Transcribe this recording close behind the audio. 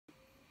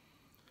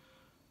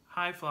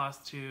Hi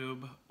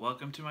Flosstube,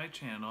 welcome to my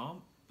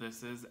channel.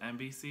 This is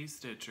NBC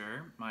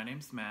Stitcher. My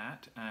name's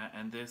Matt,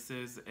 and this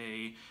is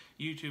a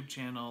YouTube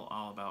channel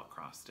all about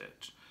cross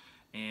stitch.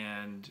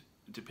 And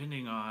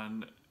depending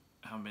on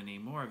how many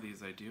more of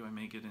these I do, I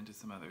may get into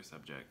some other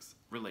subjects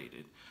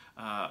related.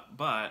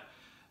 But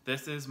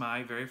this is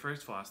my very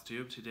first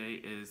Flosstube. Today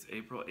is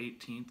April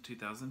 18th,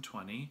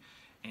 2020,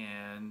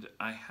 and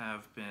I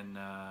have been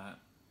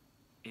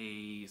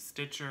a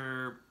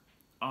stitcher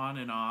on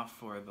and off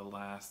for the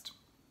last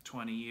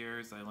 20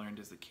 years. I learned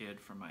as a kid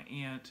from my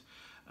aunt,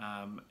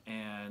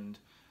 and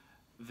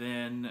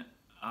then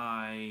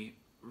I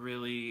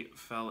really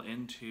fell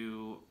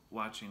into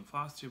watching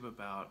Flosstube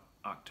about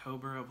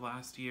October of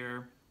last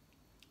year,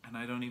 and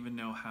I don't even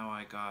know how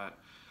I got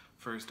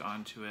first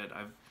onto it.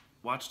 I've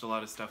watched a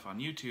lot of stuff on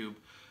YouTube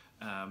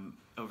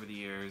over the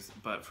years,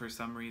 but for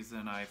some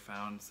reason I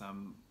found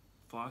some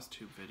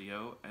Flosstube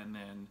video, and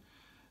then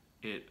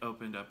it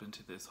opened up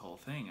into this whole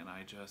thing, and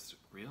I just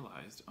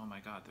realized, oh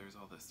my god, there's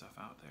all this stuff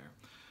out there.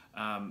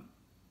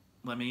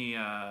 Let me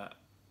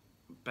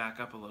back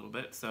up a little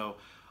bit. So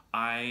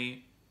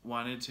I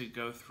wanted to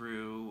go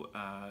through,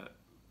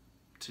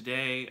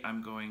 today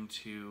I'm going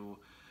to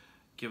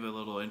give a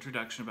little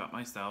introduction about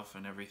myself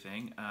and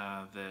everything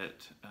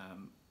that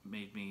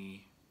made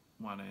me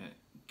want to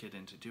get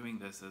into doing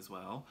this as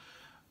well.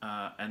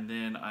 And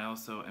then I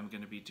also am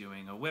going to be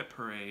doing a WIP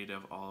parade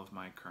of all of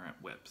my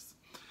current WIPs.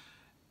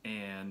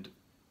 And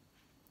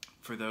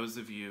for those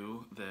of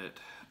you that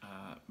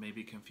may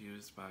be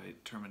confused by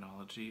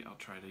terminology, I'll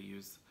try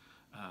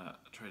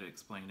to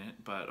explain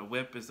it. But a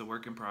WIP is a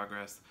work in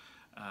progress,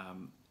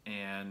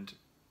 and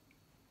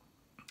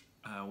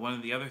one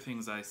of the other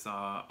things I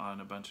saw on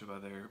a bunch of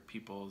other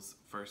people's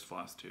first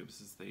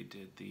Flosstubes is they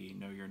did the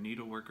Know Your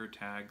Needleworker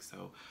tag,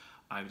 so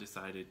I've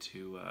decided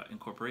to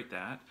incorporate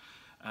that.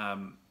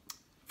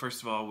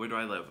 First of all, where do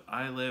I live?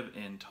 I live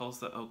in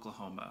Tulsa,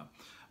 Oklahoma.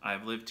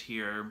 I've lived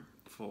here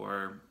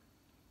for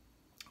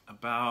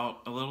about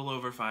a little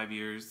over 5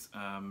 years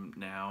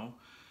now,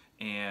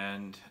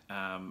 and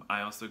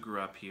I also grew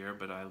up here,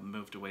 but I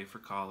moved away for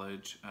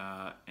college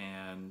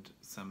and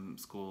some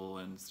school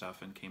and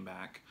stuff and came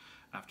back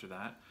after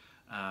that.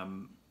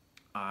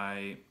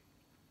 I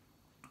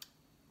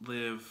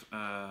live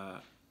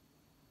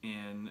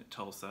in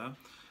Tulsa.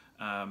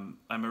 I'm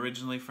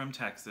originally from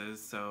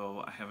Texas,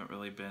 so I haven't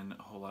really been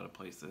a whole lot of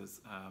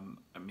places.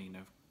 I mean,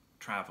 I've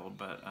traveled,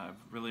 but I've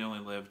really only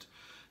lived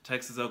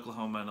Texas,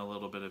 Oklahoma, and a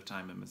little bit of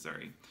time in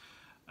Missouri.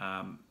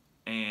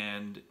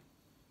 And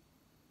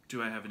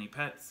do I have any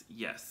pets?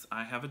 Yes,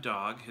 I have a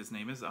dog. His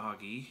name is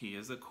Augie. He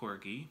is a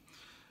corgi.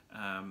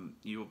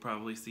 You will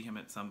probably see him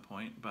at some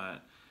point,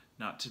 but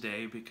not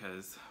today,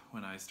 because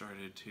when I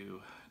started to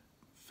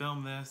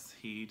film this,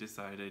 he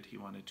decided he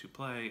wanted to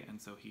play,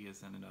 and so he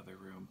is in another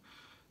room,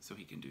 so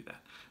he can do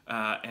that.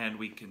 And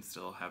we can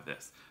still have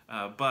this.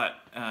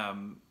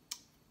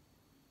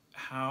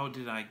 How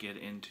did I get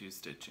into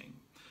stitching?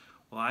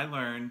 Well, I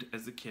learned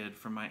as a kid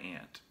from my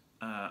aunt.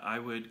 I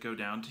would go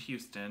down to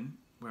Houston,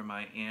 where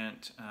my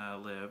aunt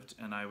lived,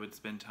 and I would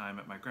spend time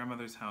at my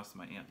grandmother's house.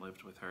 My aunt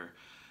lived with her,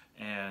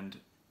 and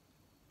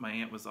my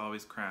aunt was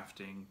always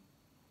crafting.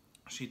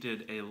 She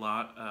did a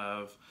lot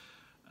of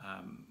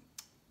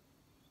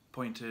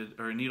pointed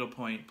or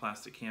needlepoint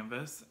plastic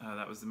canvas.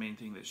 That was the main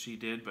thing that she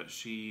did, but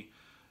she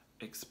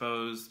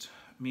exposed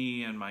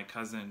me and my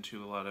cousin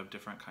to a lot of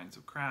different kinds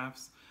of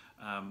crafts.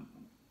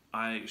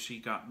 She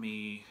got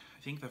me,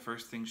 I think the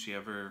first thing she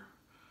ever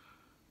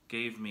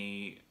gave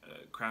me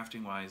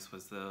crafting wise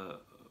was the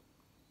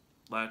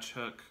latch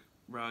hook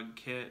rug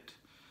kit,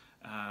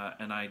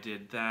 and I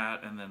did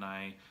that, and then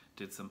I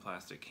did some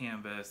plastic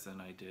canvas,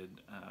 and I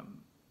did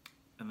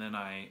and then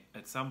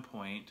at some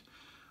point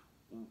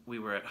we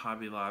were at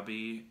Hobby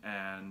Lobby,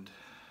 and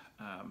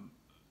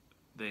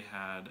they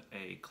had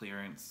a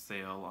clearance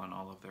sale on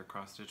all of their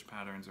cross stitch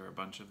patterns, or a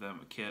bunch of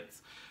them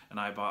kits, and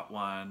I bought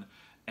one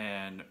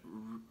and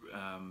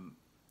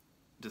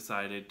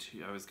decided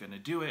I was going to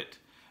do it,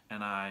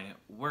 and I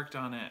worked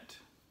on it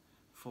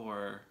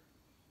for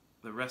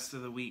the rest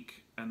of the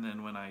week, and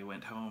then when I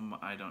went home,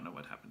 I don't know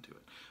what happened to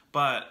it.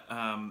 But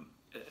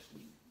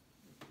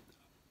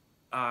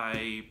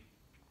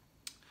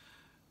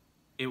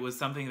it was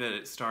something that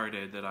it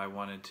started that I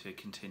wanted to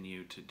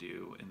continue to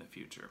do in the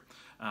future.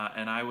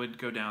 And I would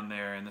go down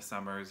there in the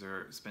summers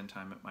or spend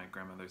time at my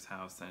grandmother's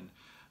house and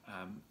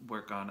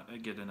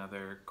get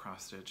another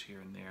cross stitch here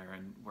and there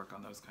and work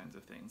on those kinds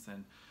of things.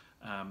 And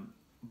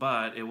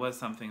but it was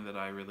something that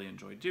I really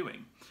enjoyed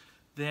doing.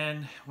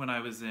 Then when I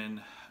was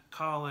in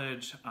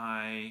college,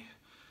 I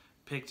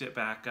picked it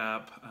back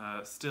up,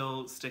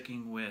 still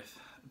sticking with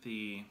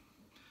the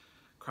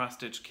cross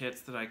stitch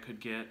kits that I could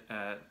get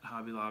at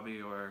Hobby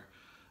Lobby, or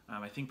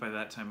I think by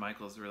that time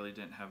Michael's really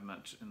didn't have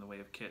much in the way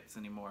of kits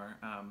anymore.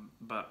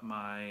 But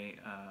my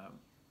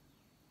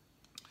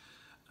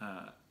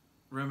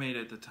roommate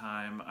at the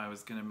time, I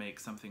was going to make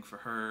something for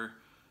her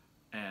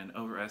and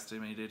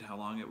overestimated how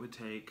long it would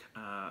take,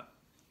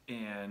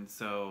 and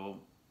so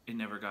it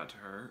never got to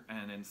her,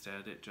 and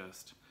instead it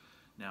just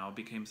now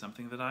became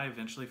something that I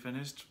eventually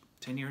finished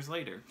 10 years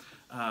later.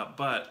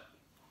 But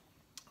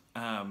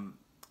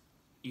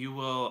you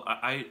will,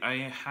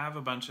 I have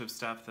a bunch of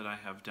stuff that I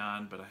have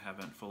done, but I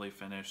haven't fully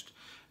finished.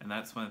 And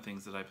that's one of the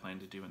things that I plan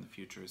to do in the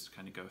future, is to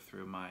kind of go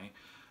through my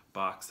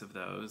box of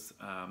those.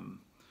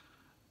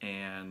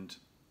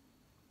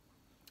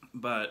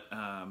 But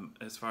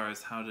as far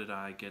as how did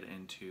I get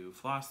into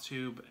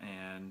Flosstube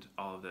and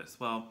all of this?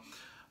 Well,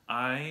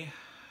 I,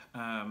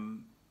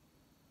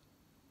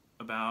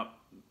 about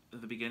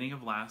the beginning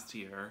of last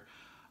year,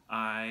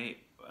 I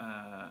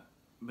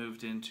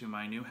moved into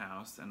my new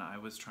house, and I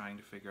was trying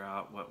to figure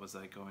out what was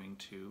I going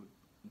to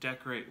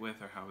decorate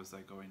with, or how was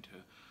I going to,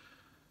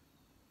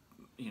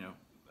 you know,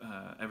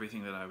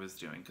 everything that I was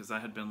doing, because I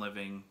had been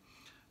living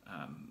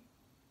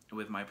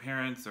with my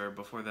parents, or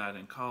before that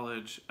in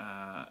college,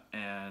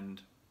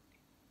 and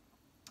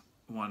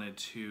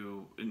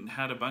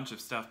had a bunch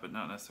of stuff, but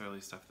not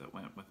necessarily stuff that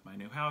went with my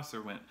new house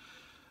or went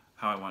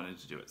how I wanted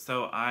to do it.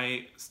 So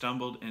I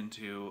stumbled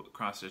into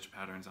cross-stitch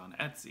patterns on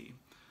Etsy,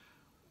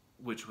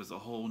 which was a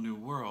whole new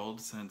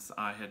world, since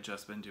I had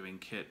just been doing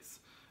kits,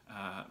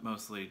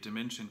 mostly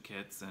dimension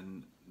kits,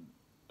 and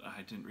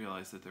I didn't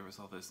realize that there was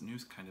all this new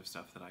kind of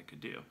stuff that I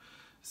could do.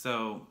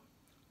 So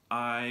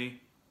I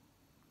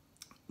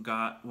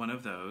got one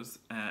of those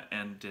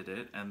and did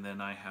it, and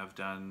then I have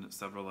done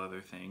several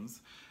other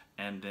things,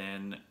 and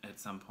then at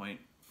some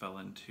point fell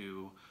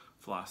into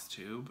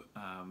Flosstube,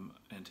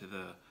 into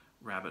the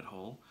rabbit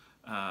hole,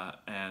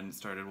 and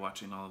started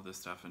watching all of this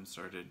stuff, and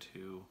started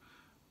to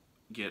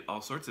get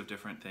all sorts of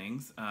different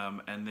things,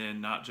 and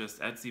then not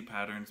just Etsy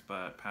patterns,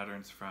 but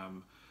patterns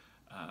from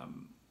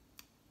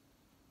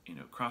you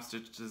know,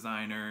 cross-stitch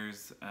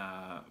designers,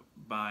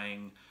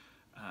 buying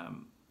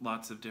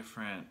lots of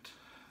different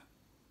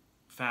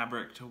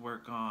fabric to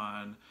work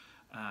on,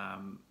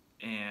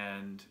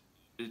 and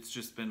it's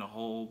just been a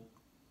whole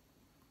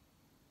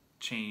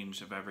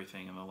change of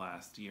everything in the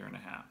last year and a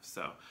half.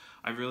 So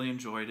I really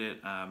enjoyed it.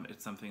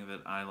 It's something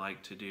that I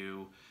like to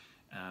do.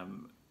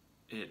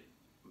 It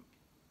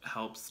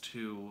helps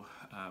to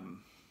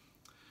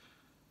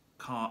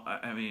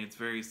I mean, it's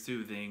very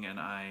soothing, and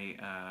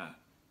I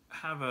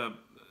have a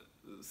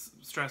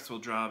stressful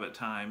job at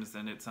times,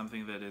 and it's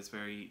something that is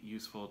very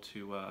useful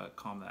to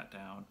calm that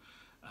down,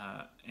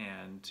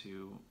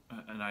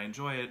 and I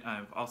enjoy it.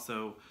 I've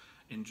also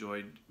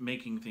enjoyed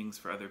making things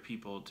for other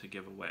people to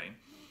give away.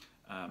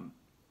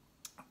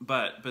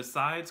 But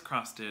besides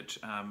cross-stitch,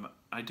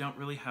 I don't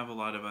really have a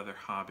lot of other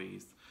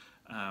hobbies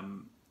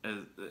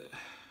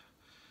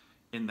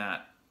in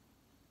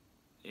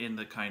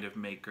the kind of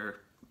maker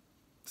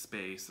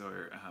space,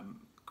 or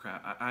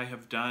craft. I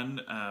have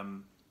done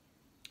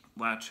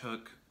latch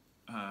hook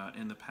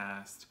in the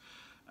past,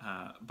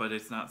 but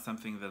it's not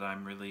something that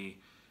I'm really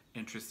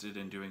interested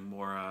in doing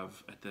more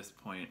of at this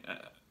point.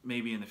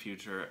 Maybe in the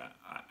future.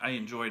 I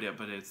enjoyed it,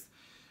 but it's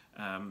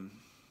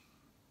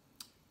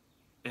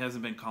it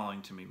hasn't been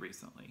calling to me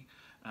recently,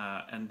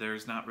 and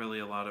there's not really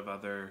a lot of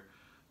other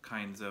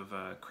kinds of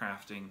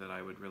crafting that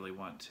I would really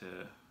want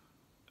to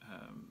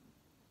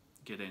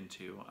get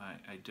into.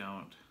 I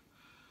don't.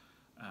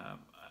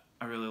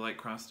 I really like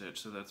cross stitch,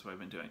 so that's what I've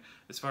been doing.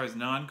 As far as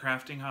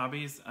non-crafting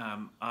hobbies,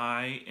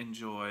 I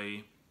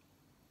enjoy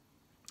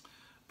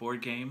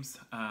board games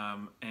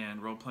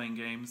and role-playing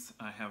games.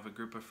 I have a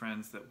group of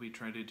friends that we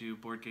try to do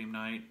board game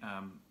night.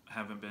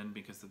 Haven't been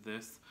because of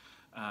this,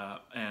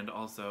 and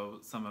also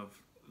some of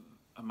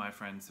my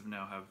friends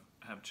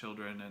have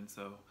children, and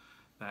so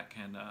that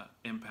can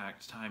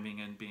impact timing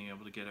and being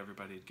able to get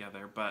everybody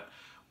together. But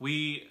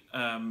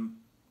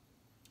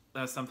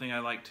that's something I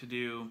like to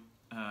do,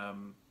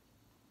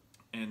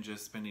 and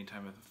just spending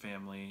time with the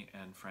family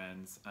and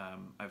friends.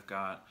 I've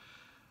got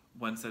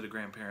one set of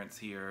grandparents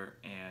here,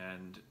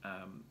 and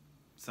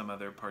some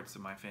other parts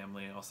of my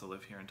family also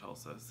live here in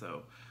Tulsa,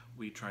 so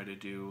we try to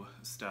do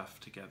stuff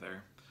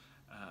together.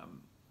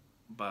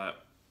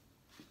 But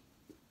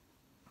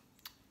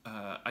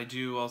I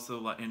do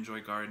also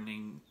enjoy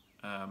gardening.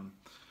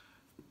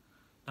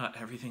 Not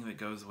everything that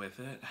goes with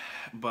it,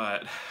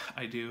 but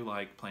I do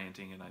like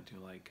planting, and I do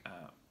like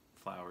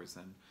flowers,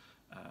 and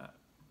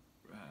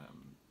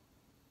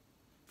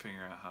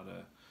figuring out how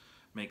to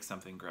make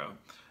something grow.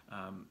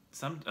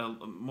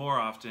 More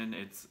often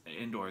it's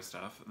indoor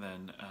stuff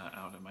than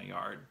out in my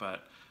yard,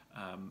 but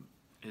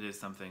it is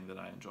something that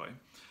I enjoy.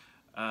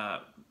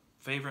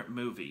 Favorite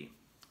movie?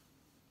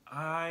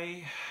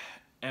 I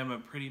am a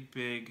pretty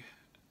big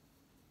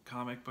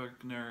comic book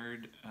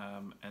nerd,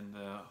 and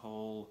the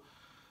whole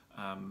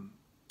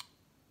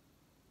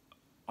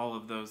all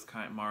of those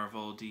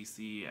Marvel,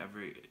 DC,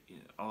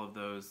 all of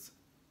those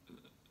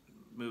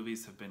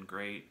movies have been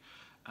great.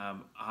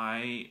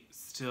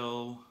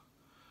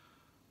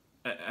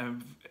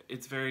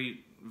 It's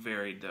very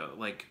varied though.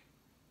 Like,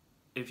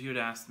 if you had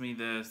asked me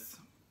this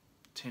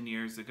 10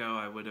 years ago,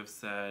 I would have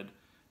said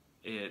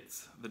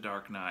it's The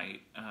Dark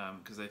Knight,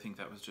 because I think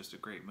that was just a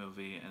great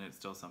movie, and it's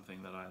still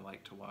something that I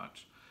like to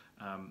watch.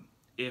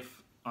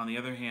 If, on the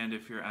other hand,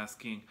 if you're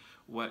asking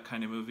what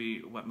movie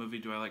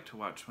do I like to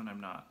watch when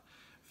I'm not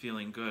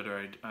feeling good,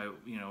 or I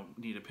you know,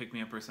 need to pick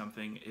me up or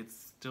something, it's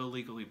still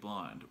Legally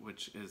Blonde,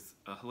 which is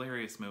a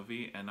hilarious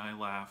movie, and I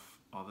laugh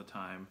all the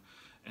time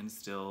and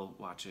still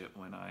watch it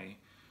when I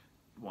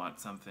want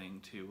something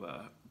to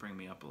bring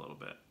me up a little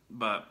bit.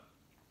 But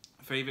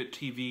favorite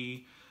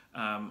TV,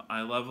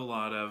 I love a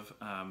lot of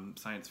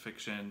science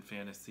fiction,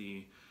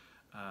 fantasy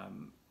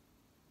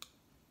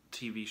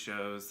TV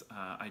shows.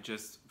 I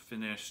just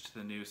finished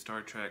the new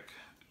Star Trek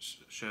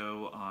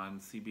show on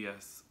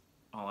CBS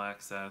All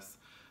Access,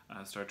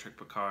 Star Trek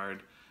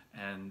Picard,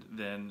 and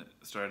then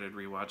started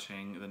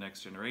rewatching The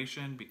Next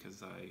Generation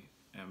because I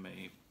am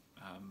a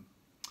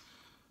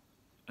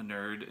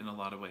nerd in a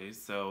lot of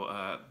ways.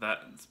 So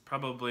that's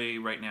probably,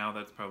 right now,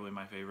 that's probably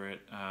my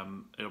favorite.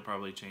 It'll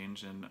probably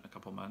change in a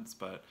couple months,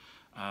 but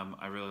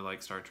I really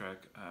like Star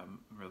Trek.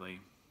 Really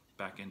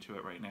back into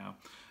it right now.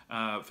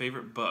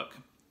 Favorite book?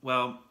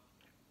 Well,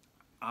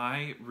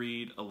 I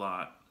read a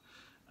lot.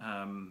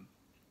 I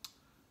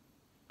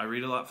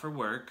read a lot for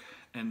work,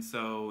 and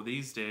so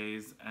these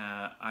days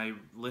I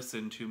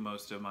listen to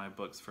most of my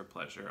books for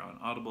pleasure on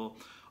Audible.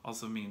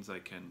 Also means I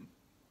can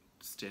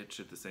stitch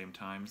at the same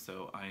time,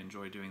 so I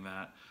enjoy doing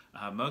that.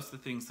 Most of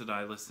the things that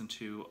I listen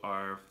to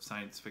are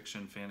science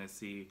fiction,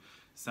 fantasy,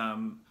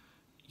 some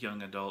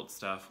young adult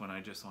stuff when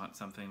I just want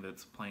something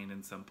that's plain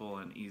and simple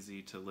and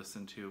easy to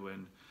listen to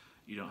and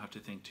you don't have to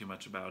think too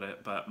much about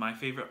it. But my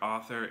favorite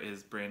author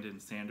is Brandon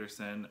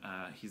Sanderson.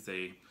 He's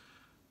a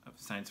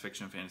science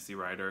fiction fantasy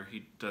writer.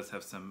 He does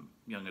have some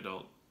young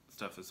adult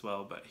stuff as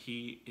well, but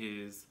he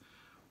is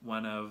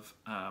one of,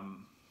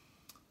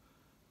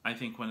 I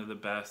think, one of the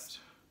best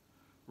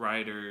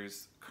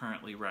writers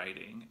currently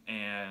writing.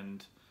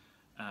 And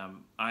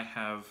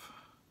I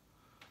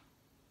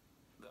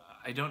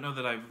don't know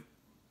that I've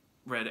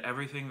read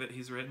everything that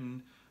he's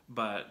written,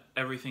 but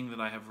everything that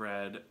I have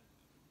read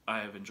I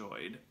have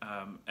enjoyed.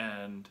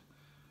 And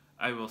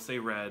I will say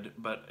read,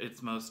 but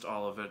it's most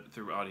all of it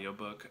through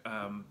audiobook.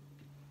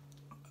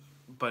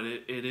 But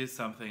it is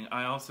something.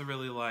 I also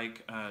really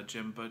like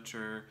Jim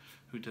Butcher,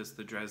 who does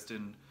the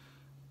Dresden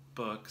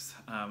books,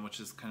 which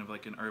is kind of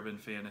like an urban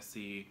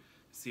fantasy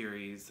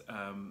series.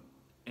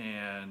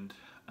 And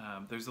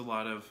there's a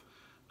lot of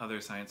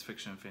other science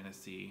fiction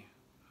fantasy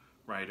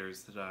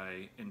writers that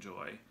I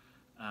enjoy.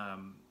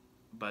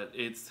 But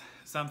it's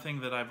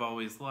something that I've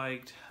always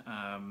liked.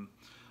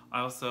 I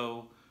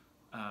also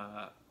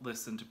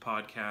listen to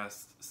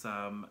podcasts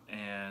some,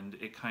 and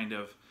I kind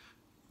of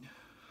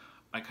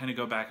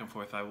go back and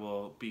forth. I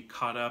will be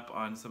caught up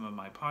on some of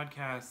my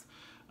podcasts,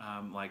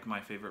 like My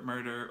Favorite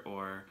Murder,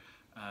 or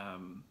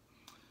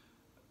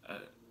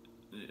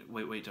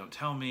Wait, Don't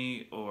Tell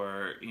Me,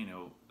 or, you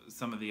know,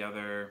 some of the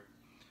other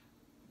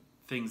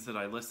things that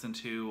I listen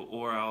to,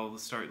 or I'll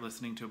start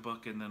listening to a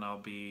book and then I'll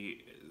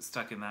be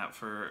stuck in that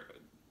for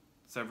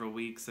several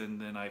weeks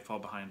and then I fall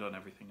behind on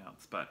everything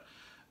else. But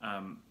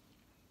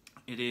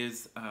it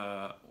is,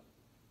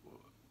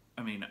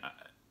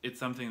 it's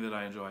something that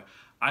I enjoy.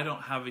 I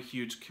don't have a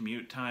huge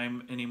commute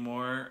time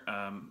anymore,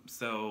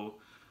 so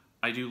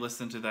I do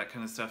listen to that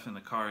kind of stuff in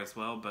the car as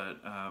well,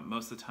 but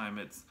most of the time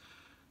it's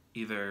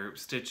either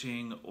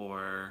stitching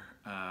or,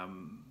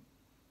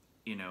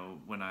 you know,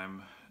 when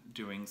I'm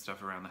doing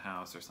stuff around the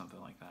house or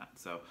something like that.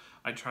 So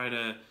I try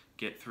to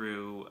get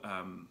through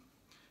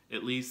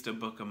at least a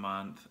book a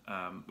month,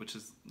 which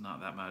is not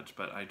that much,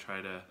 but I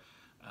try to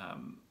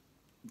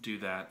do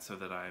that so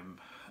that I'm,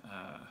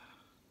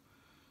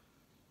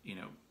 you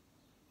know,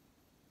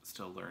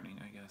 still learning,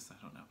 I guess. I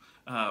don't know.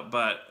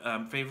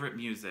 But favorite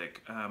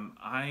music.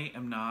 I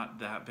am not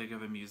that big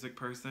of a music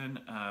person.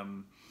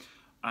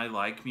 I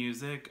like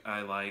music.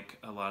 I like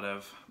a lot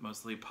of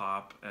mostly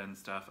pop and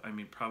stuff. I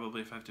mean,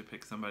 probably if I have to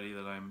pick somebody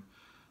that I'm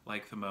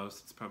like the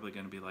most, it's probably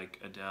going to be like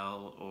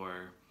Adele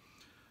or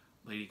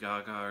Lady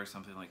Gaga or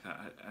something like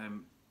that.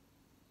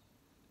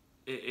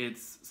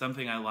 It's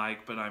something I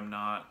like, but I'm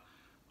not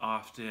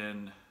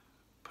often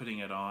putting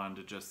it on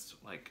to just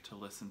like to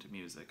listen to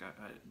music.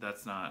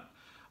 That's not.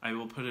 I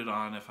will put it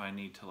on if I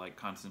need to like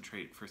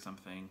concentrate for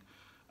something,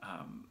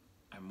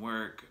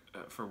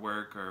 for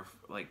work, or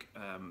like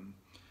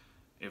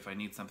if I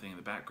need something in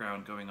the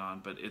background going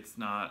on. But it's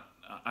not.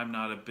 I'm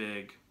not a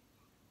big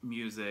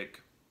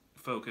music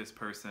focused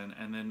person.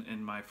 And then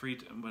in my free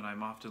time, when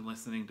I'm often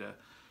listening to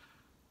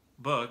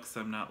books,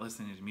 I'm not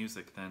listening to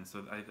music then.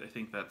 So I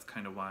think that's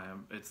kind of why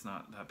it's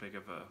not that big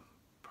of a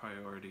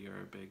priority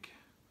or a big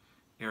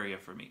area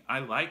for me. I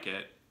like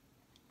it.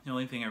 The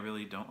only thing I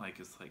really don't like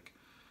is like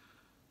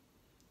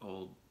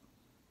old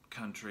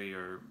country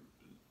or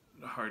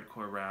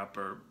hardcore rap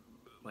or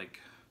like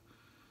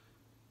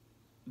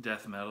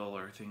death metal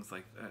or things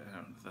like that. I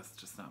don't know, that's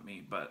just not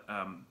me. But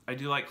I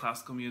do like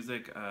classical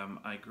music.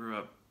 I grew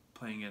up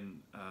playing in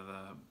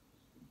the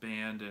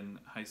band in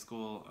high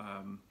school,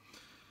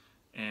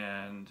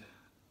 and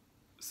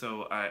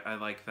so I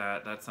like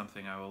that. That's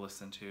something I will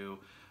listen to.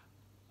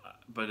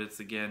 But it's,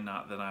 again,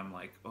 not that I'm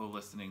like, oh,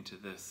 listening to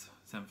this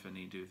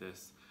symphony do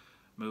this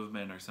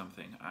movement or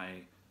something.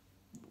 I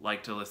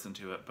like to listen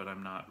to it, but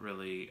I'm not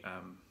really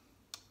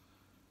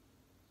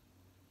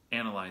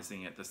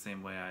analyzing it the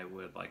same way I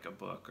would like a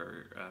book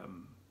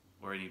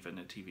or even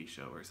a TV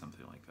show or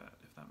something like that,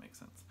 if that makes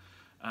sense.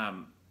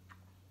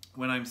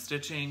 When I'm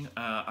stitching,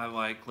 I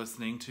like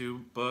listening to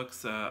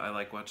books. I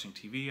like watching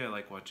TV. I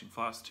like watching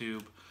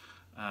Flosstube.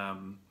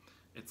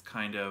 It's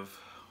kind of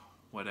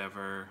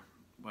whatever,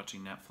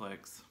 watching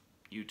Netflix,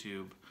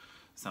 YouTube,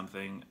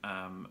 something.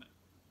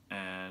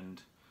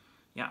 And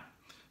yeah.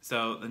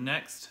 So the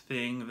next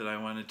thing that I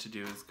wanted to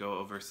do is go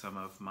over some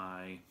of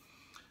my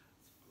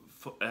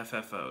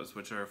FFOs,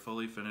 which are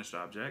fully finished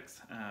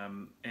objects.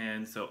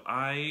 And so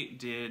I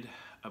did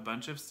a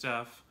bunch of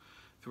stuff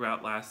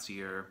throughout last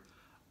year,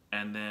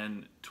 and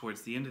then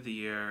towards the end of the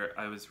year,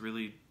 I was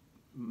really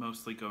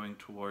mostly going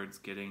towards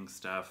getting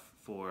stuff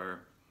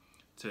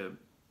to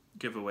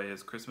give away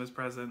as Christmas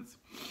presents,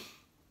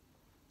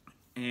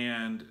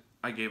 and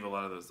I gave a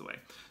lot of those away.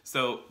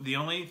 So the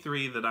only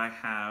 3 that I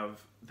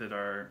have that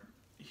are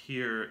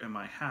here in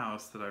my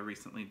house that I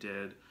recently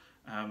did,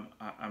 I'm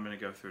going to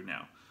go through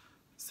now.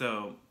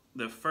 So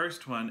the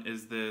first one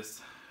is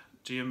this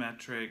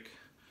geometric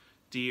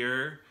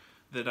deer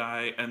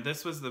and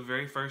this was the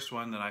very first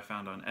one that I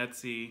found on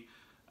Etsy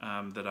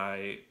that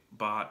I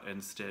bought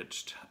and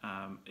stitched.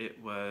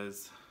 It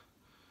was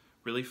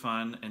really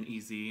fun and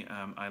easy.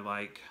 I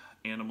like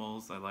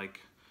animals, I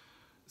like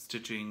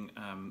stitching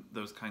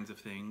those kinds of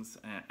things,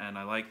 and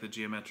I like the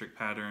geometric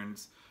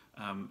patterns.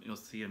 You'll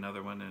see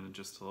another one in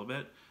just a little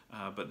bit,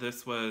 but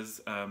this was,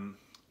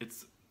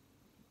 it's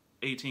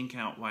 18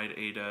 count wide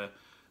Aida.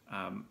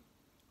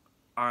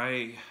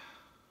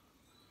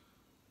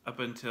 Up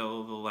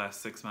until the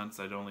last 6 months,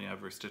 I'd only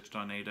ever stitched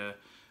on Aida,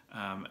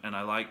 and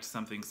I liked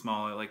something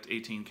small. I liked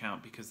 18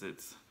 count because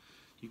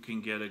you can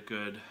get a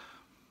good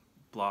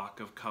block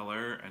of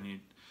color,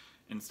 and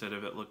instead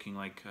of it looking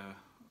like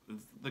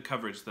the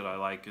coverage that I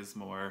like is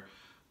more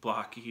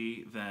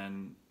blocky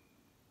than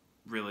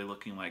really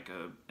looking like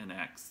an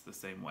X the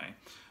same way.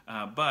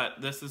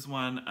 But this is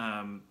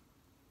one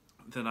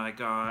that I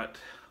got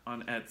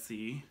on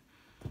Etsy,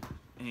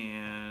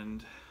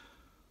 and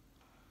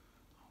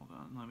hold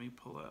on, let me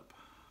pull up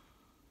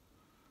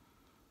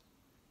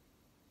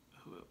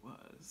who it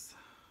was.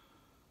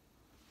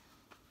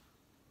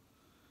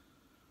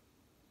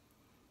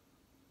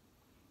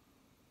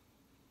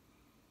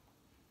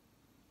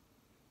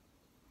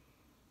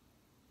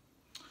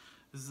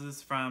 This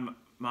is from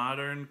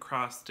Modern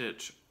Cross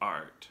Stitch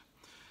Art.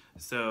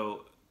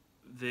 So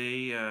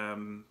they, I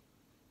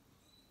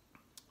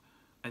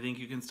think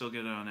you can still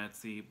get it on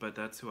Etsy, but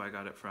that's who I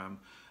got it from.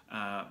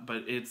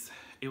 But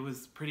it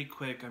was pretty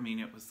quick. I mean,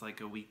 it was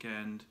like a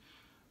weekend.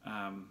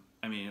 I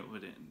mean,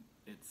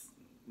 it's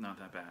not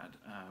that bad.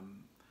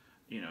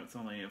 You know, it's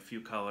only a few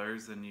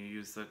colors, and you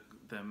use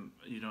them.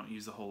 You don't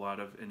use a whole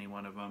lot of any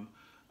one of them.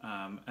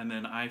 And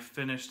then I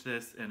finished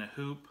this in a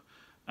hoop,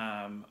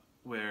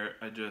 where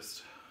I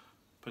just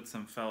put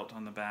some felt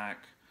on the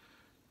back,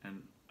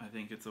 and I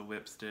think it's a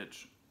WIP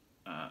stitch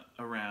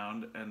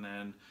around, and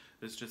then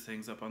this just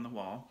hangs up on the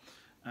wall.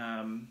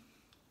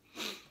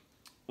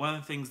 One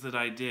of the things that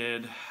I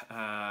did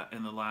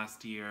in the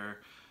last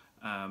year,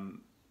 a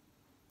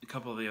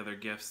couple of the other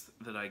gifts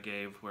that I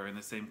gave were in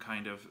the same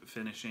kind of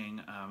finishing.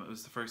 It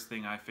was the first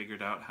thing I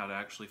figured out how to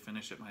actually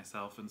finish it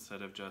myself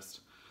instead of just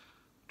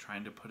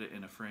trying to put it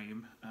in a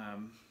frame,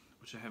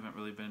 which I haven't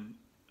really been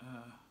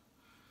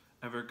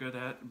ever good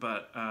at.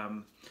 But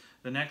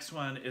the next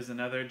one is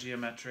another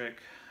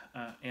geometric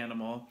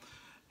animal,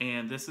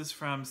 and this is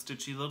from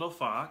Stitchy Little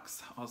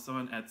Fox, also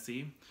on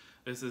Etsy.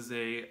 This is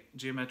a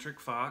geometric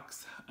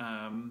fox.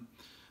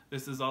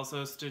 This is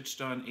also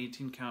stitched on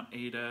 18 count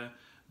Aida,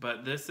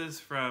 but this is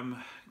from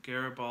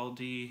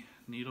Garibaldi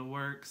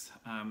Needleworks.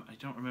 I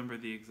don't remember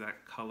the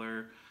exact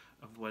color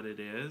of what it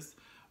is,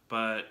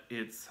 but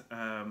it's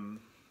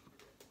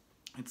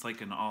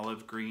like an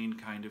olive green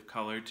kind of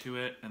color to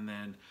it, and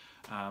then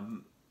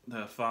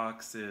the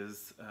fox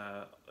is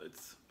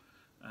it's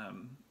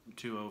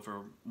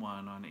 2/1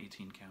 on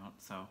 18 count,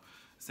 so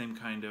same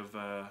kind of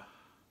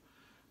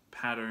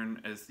pattern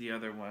as the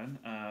other one,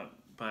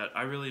 but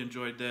I really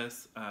enjoyed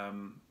this. I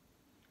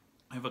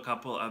have a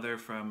couple other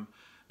from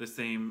the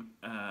same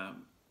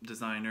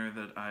designer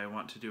that I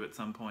want to do at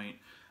some point,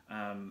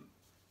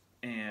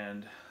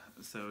 and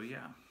so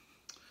yeah.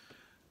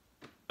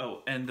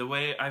 Oh, and the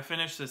way I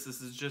finished this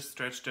is just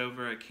stretched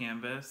over a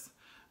canvas.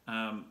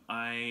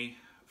 I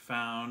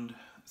found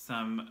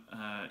some,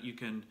 you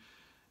can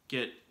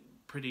get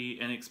pretty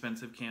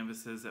inexpensive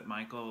canvases at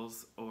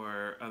Michael's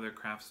or other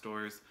craft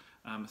stores,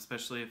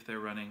 especially if they're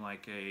running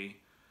like a,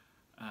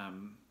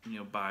 you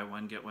know, buy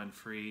one, get one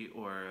free,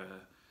 or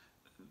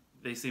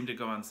they seem to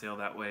go on sale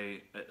that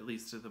way, at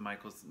least at the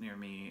Michael's near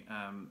me,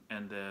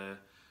 and the,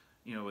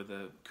 you know, with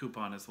a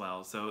coupon as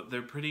well. So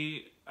they're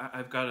pretty,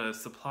 I've got a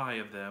supply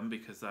of them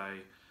because I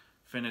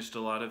finished a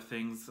lot of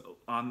things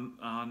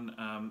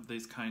on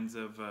these kinds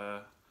of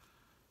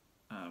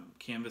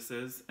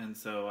canvases, and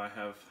so I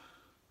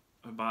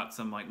bought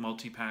some like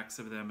multi-packs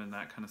of them and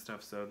that kind of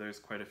stuff, so there's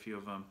quite a few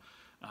of them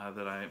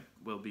that I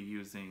will be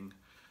using,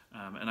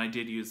 and I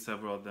did use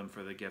several of them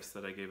for the gifts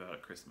that I gave out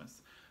at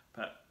Christmas.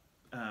 But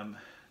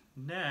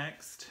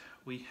Next,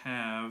 we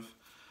have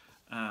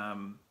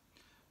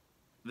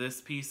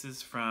this piece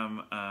is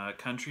from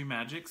Country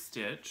Magic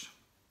Stitch,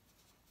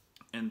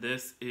 and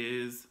this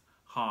is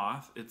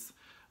Hoth. It's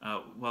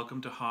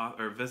Welcome to Hoth,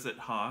 or Visit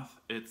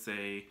Hoth. It's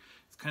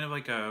kind of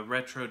like a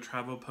retro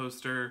travel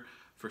poster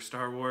for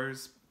Star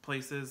Wars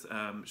places.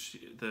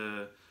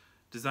 The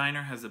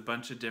designer has a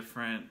bunch of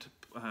different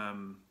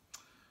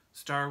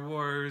Star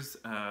Wars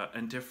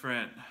and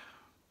different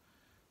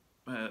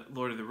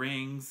Lord of the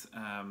Rings,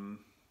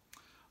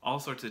 all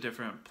sorts of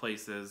different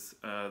places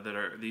that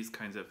are these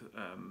kinds of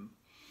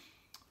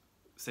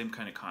same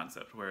kind of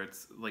concept, where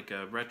it's like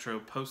a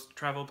retro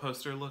travel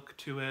poster look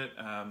to it.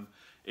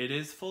 It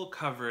is full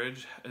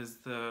coverage, as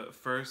the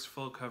first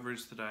full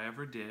coverage that I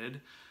ever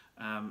did.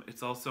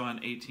 It's also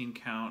on 18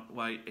 count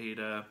white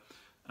Aida,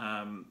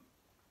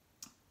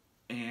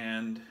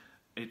 and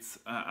it's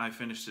I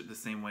finished it the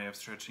same way of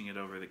stretching it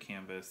over the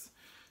canvas.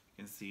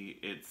 You can see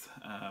it's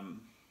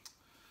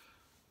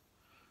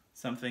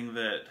something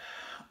that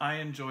I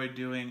enjoyed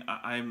doing.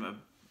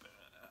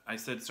 I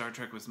said Star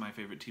Trek was my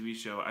favorite TV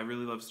show. I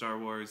really love Star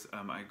Wars.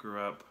 I grew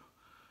up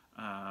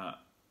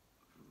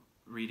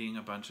reading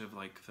a bunch of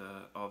like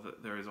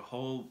there is a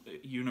whole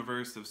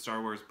universe of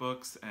Star Wars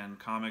books and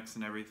comics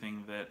and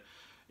everything that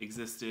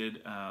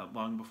existed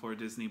long before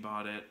Disney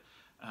bought it.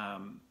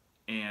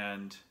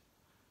 And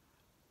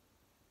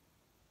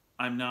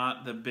I'm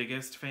not the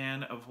biggest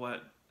fan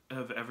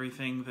of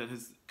everything that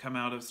has come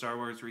out of Star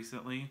Wars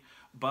recently,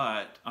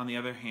 but on the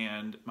other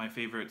hand, my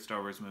favorite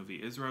Star Wars movie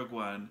is Rogue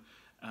One,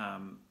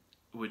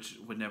 which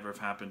would never have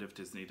happened if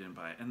Disney didn't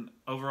buy it. And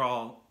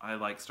overall, I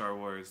like Star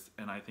Wars,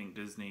 and I think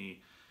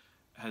Disney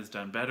has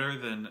done better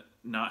than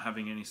not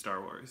having any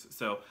Star Wars.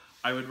 So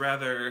I would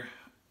rather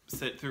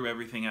sit through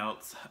everything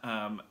else,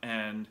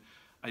 and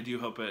I do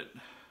hope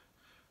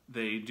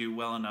they do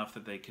well enough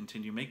that they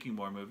continue making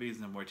more movies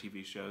and more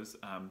TV shows.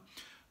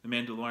 The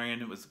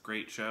Mandalorian, it was a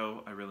great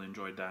show. I really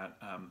enjoyed that.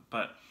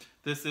 But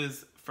this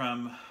is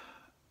from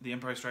The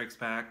Empire Strikes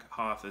Back.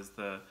 Hoth is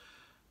the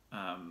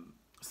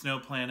snow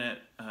planet,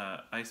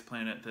 ice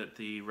planet that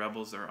the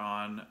rebels are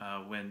on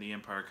when the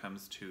Empire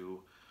comes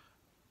to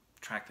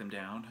track them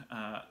down.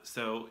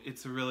 So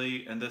it's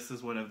and this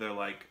is one of their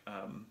like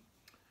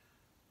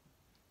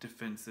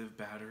defensive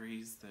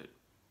batteries that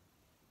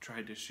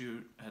tried to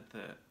shoot at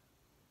the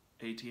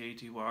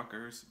AT-AT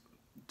walkers.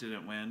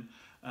 Didn't win,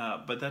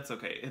 but that's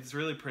okay. It's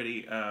really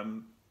pretty,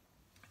 and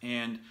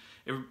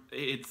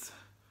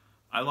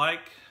I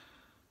like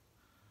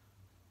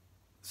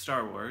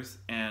Star Wars,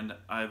 and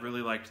I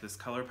really liked this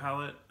color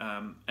palette,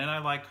 and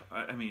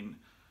I mean,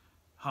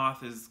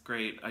 Hoth is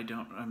great.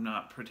 I'm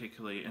not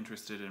particularly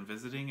interested in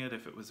visiting it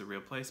if it was a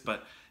real place,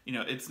 but you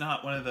know, it's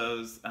not one of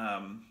those.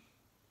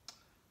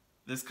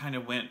 This kind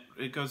of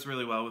it goes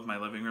really well with my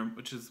living room,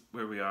 which is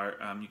where we are.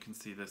 You can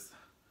see this.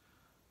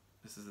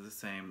 This is the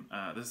same.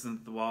 This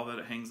isn't the wall that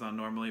it hangs on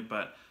normally,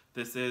 but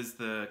this is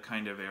the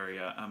kind of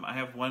area. I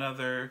have one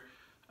other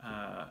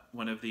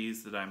one of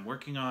these that I'm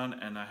working on,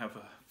 and I have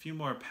a few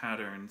more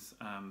patterns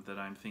that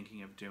I'm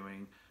thinking of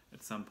doing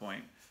at some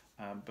point.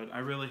 But I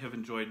really have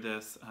enjoyed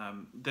this.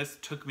 This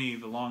took me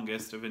the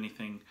longest of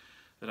anything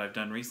that I've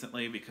done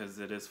recently because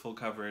it is full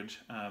coverage.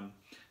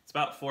 It's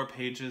about 4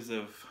 pages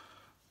of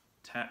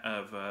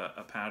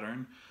a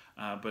pattern,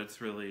 but it's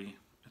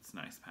a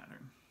nice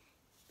pattern.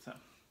 So.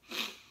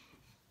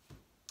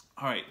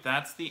 All right,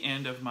 that's the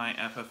end of my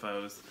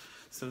FFOs.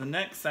 So the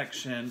next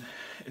section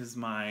is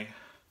my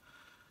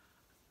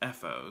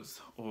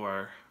FOs,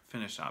 or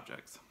finished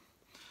objects.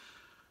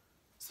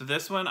 So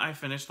this one I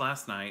finished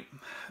last night.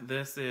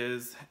 This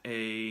is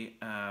a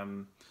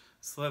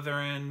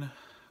Slytherin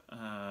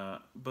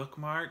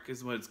bookmark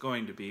is what it's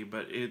going to be,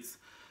 but it's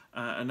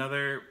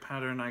another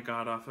pattern I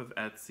got off of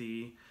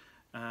Etsy.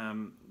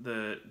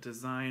 The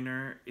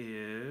designer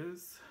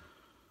is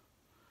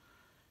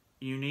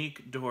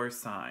Unique Door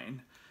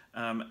Sign.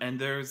 And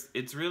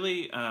it's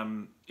really,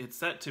 it's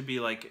set to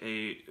be like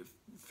a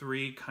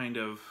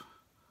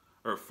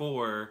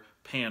 4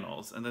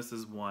 panels, and this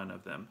is one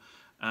of them.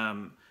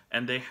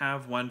 And they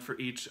have one for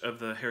each of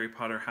the Harry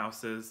Potter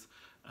houses.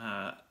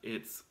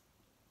 This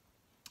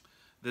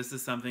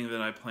is something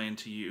that I plan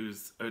to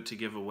use, or to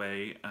give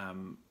away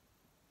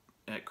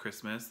at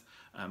Christmas.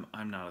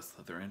 I'm not a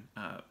Slytherin,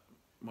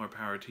 more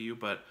power to you,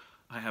 but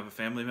I have a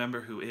family member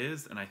who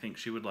is, and I think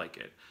she would like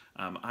it.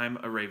 I'm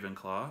a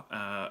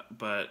Ravenclaw,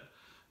 but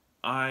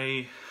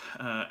I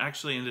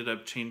actually ended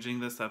up changing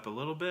this up a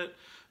little bit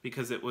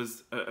because it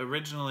was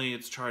originally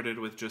it's charted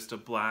with just a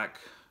black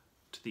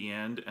to the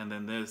end, and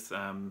then this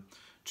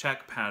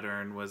check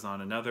pattern was on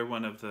another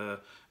one of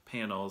the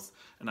panels,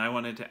 and I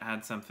wanted to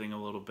add something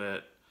a little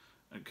bit,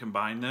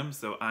 combine them,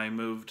 so I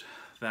moved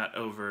that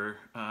over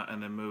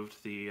and then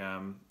moved the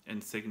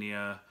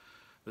insignia,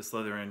 the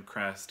Slytherin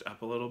crest,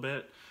 up a little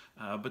bit.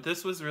 But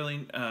this was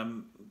really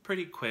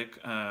pretty quick.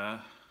 I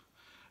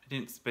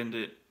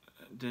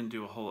didn't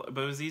do a whole,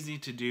 but it was easy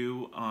to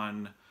do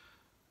on,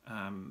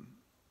 I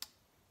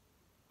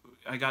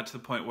got to the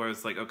point where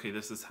it's like, okay,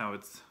 this is how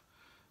it's,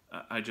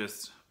 I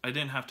just I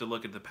didn't have to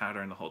look at the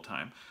pattern the whole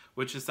time,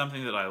 which is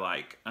something that I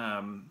like,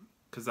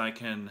 because I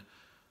can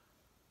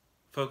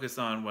focus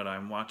on what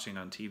I'm watching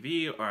on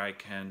TV, or I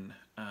can,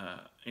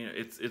 you know,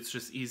 it's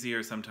just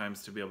easier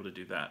sometimes to be able to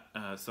do that.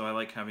 So I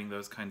like having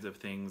those kinds of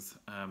things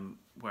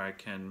where I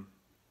can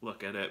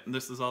look at it. And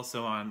this is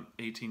also on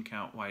 18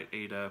 count white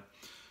Aida,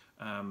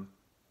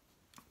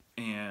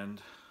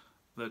 and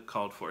the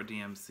called for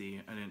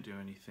DMC. I didn't do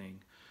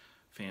anything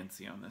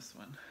fancy on this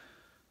one.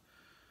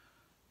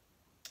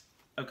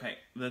 Okay,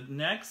 the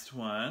next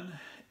one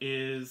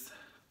is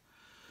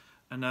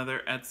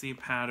another Etsy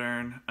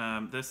pattern.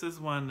 This is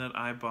one that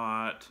I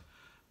bought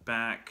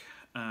back,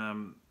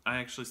 I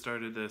actually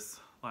started this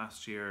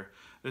last year.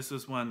 This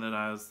was one that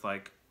I was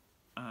like,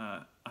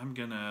 I'm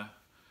gonna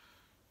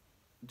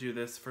do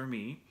this for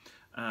me,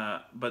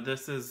 but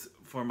this is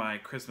for my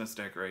Christmas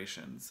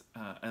decorations.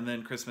 And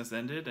then Christmas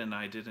ended and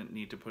I didn't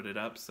need to put it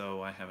up,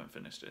 so I haven't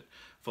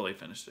fully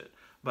finished it.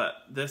 But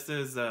this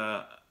is,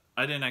 I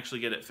didn't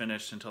actually get it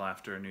finished until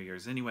after New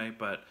Year's anyway,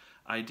 but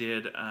I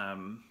did,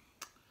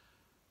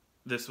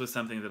 this was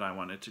something that I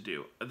wanted to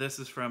do. This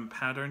is from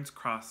Patterns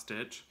Cross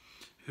Stitch,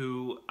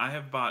 who I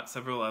have bought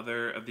several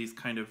other of these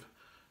kind of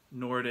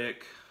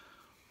Nordic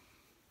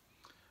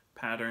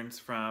patterns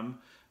from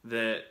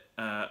that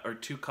are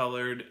two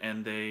colored,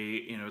 and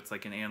they, you know, it's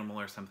like an animal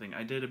or something.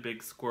 I did a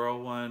big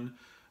squirrel one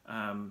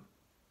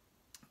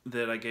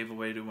that I gave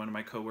away to one of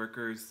my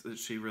coworkers that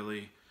she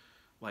really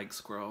likes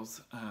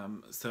squirrels.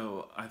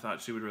 So I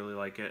thought she would really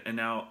like it. And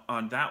now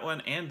on that one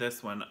and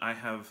this one, I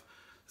have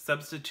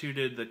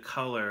substituted the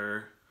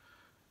color.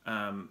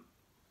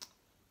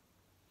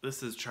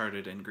 This is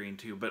charted in green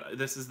too, but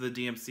this is the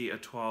DMC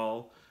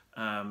Etoile.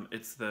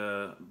 It's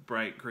the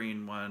bright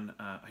green one.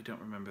 I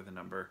don't remember the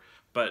number,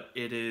 but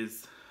it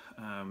is,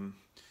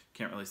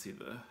 can't really see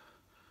the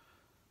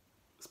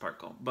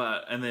sparkle,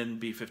 but, and then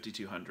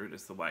B5200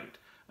 is the white.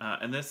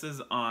 And this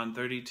is on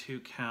 32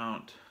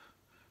 count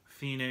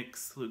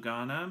Phoenix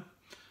Lugana.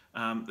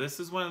 This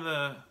is one of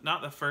the,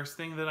 not the first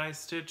thing that I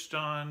stitched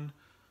on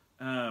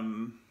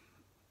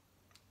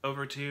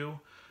over 2,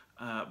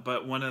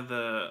 but one of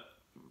the,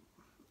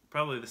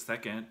 probably the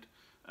second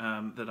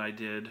that I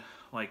did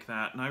like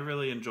that, and I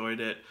really enjoyed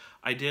it.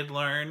 I did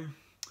learn,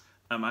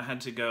 I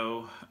had to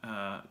go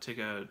take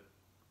a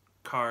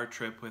car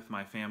trip with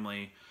my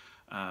family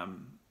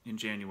in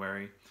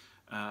January,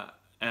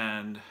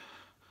 and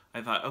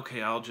I thought,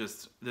 okay,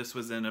 this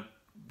was in a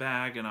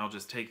bag, and I'll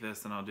just take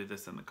this and I'll do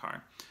this in the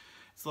car.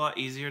 It's a lot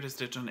easier to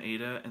stitch on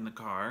Aida in the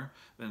car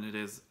than it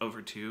is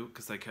over 2,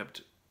 because I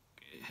kept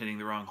hitting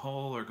the wrong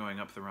hole or going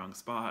up the wrong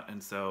spot,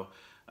 and so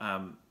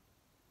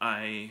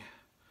I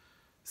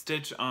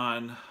stitch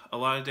on a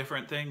lot of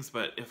different things,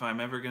 but if I'm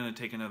ever going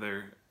to take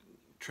another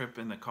trip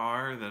in the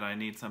car that I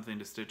need something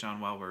to stitch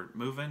on while we're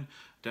moving,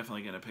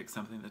 definitely going to pick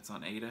something that's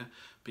on Aida,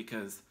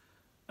 because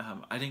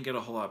I didn't get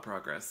a whole lot of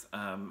progress,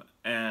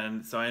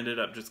 and so I ended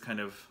up just kind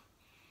of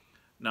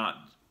not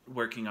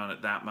working on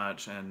it that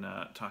much and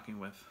talking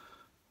with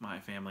my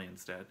family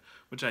instead,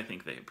 which I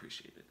think they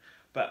appreciated.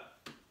 But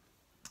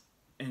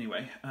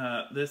anyway,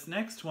 this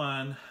next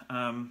one,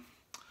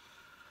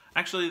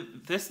 actually,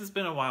 this has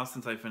been a while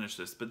since I finished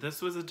this, but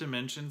this was a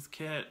Dimensions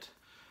kit.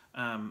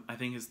 I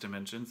think it's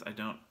Dimensions. I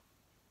don't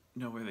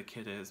know where the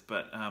kit is,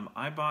 but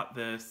I bought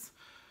this,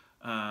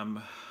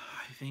 I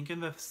think in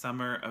the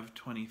summer of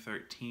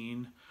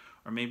 2013,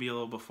 or maybe a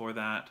little before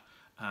that.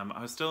 I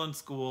was still in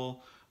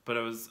school, but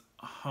I was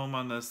home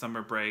on the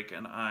summer break,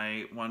 and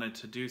I wanted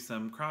to do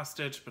some cross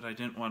stitch, but I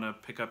didn't want to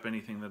pick up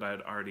anything that I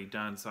had already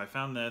done. So I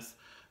found this,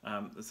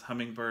 this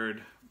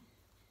hummingbird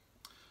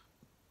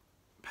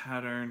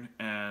pattern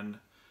and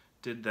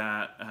did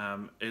that.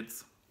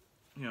 It's,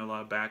 you know, a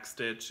lot of back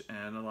stitch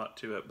and a lot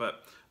to it,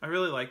 but I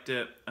really liked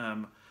it.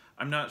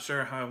 I'm not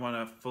sure how I want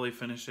to fully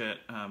finish it,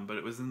 but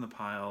it was in the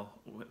pile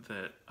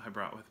that I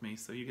brought with me,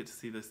 so you get to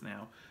see this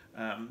now.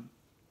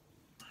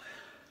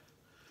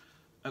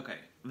 Okay,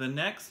 the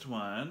next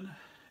one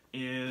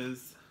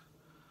is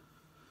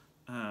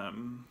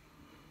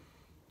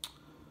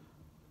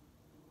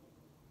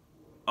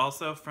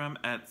also from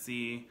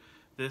Etsy.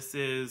 This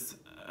is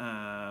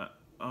Oh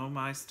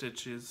My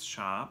Stitches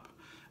shop,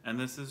 and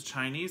this is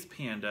Chinese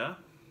Panda.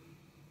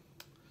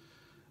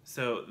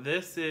 So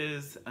this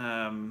is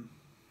I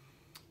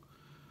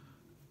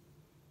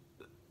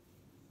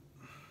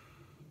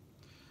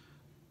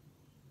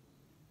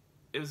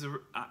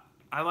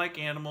like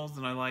animals,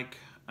 and I like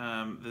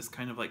this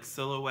kind of like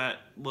silhouette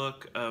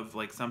look of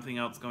like something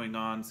else going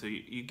on, so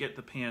you get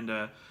the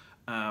panda,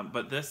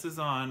 but this is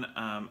on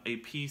a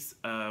piece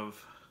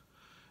of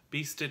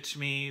Be Stitch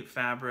Me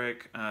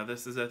fabric.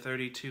 This is a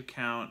 32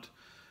 count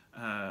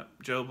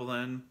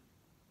Jobelin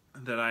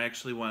that I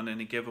actually won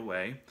in a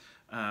giveaway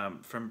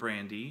from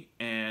Brandy,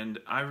 and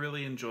I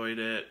really enjoyed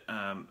it.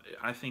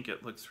 I think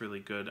it looks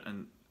really good,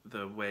 and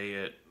the way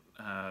it,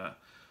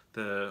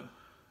 the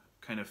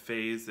kind of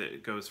phase,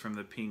 it goes from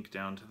the pink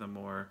down to the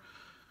more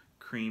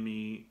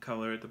creamy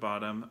color at the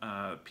bottom,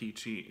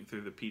 peachy through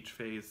the peach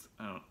phase.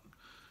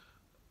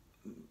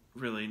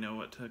 really know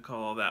what to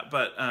call all that,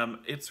 but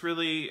it's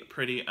really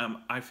pretty.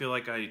 I feel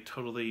like I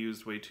totally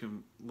used way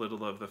too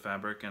little of the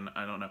fabric, and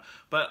I don't know,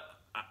 but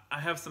I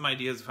have some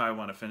ideas if I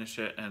want to finish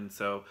it, and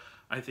so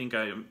I think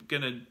I'm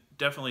gonna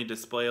definitely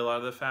display a lot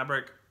of the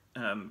fabric.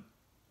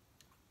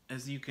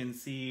 As you can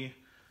see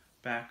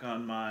back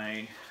on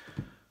my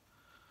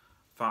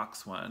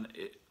Fox one,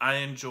 I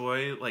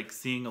enjoy like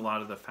seeing a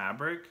lot of the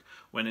fabric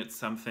when it's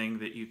something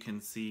that you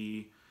can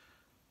see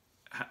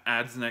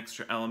adds an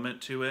extra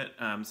element to it.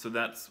 So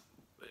that's,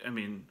 I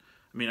mean,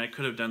 I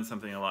could have done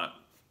something a lot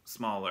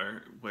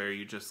smaller where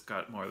you just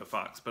got more of the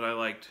fox, but I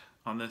liked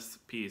on this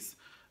piece,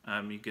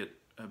 you get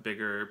a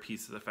bigger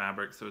piece of the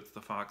fabric, so it's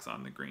the fox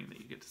on the green that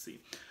you get to see,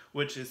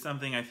 which is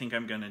something I think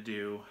I'm gonna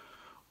do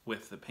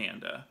with the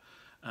panda.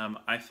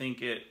 I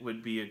think it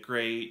would be a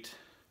great,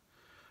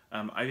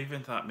 I've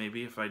even thought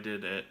maybe if I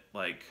did it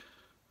like,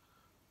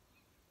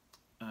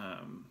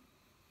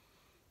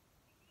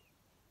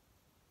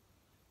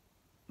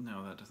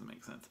 no, that doesn't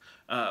make sense.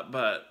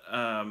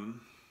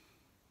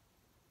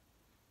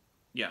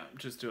 Yeah,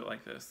 just do it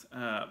like this.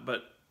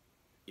 But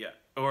yeah,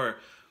 or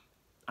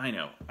I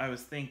know, I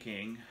was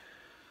thinking,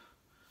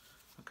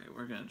 okay,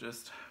 we're gonna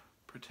just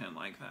pretend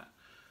like that.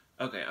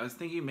 Okay, I was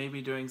thinking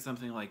maybe doing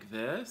something like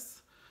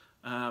this,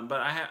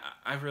 but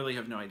I really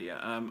have no idea.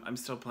 I'm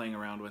still playing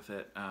around with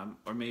it,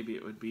 or maybe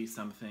it would be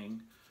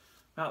something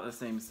about the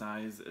same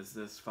size as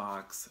this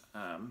fox,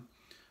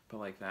 but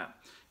like that.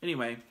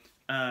 Anyway,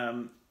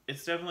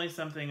 it's definitely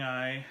something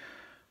I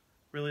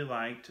really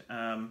liked.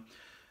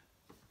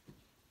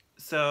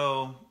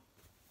 So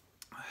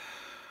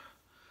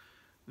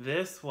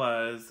this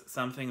was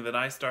something that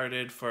I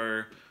started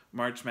for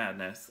March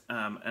Madness,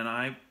 and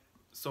I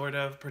sort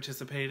of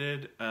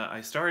participated. I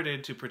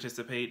started to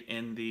participate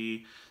in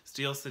the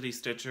Steel City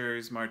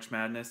Stitchers March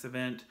Madness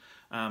event.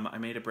 I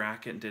made a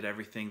bracket and did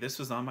everything. This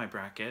was on my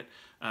bracket.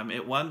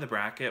 It won the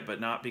bracket,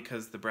 but not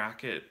because the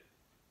bracket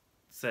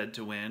said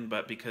to win,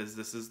 but because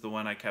this is the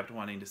one I kept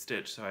wanting to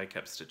stitch, so I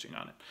kept stitching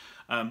on it.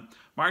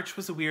 March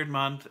was a weird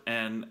month,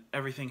 and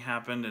everything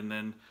happened, and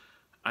then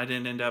I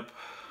didn't end up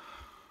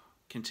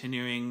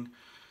continuing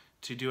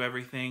to do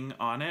everything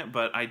on it,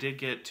 but I did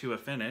get to a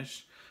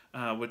finish,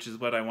 which is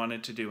what I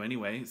wanted to do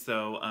anyway.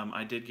 So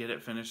I did get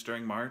it finished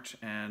during March,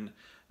 and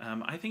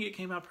I think it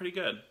came out pretty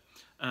good.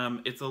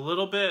 It's a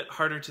little bit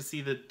harder to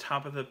see the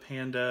top of the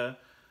panda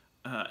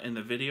in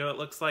the video, it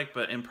looks like,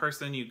 but in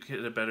person you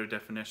get a better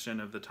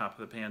definition of the top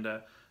of the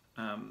panda.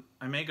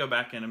 I may go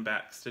back in and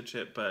back stitch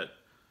it, but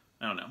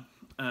I don't know.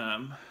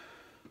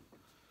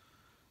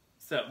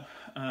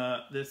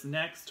 This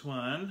next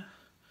one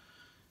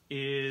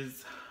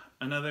is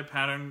another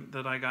pattern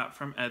that I got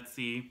from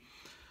Etsy,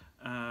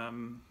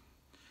 and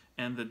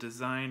the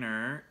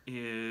designer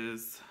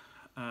is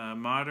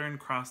Modern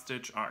Cross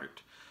Stitch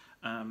Art.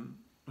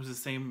 It was the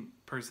same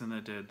person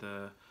that did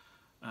the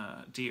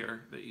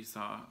deer that you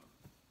saw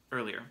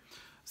earlier.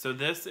 So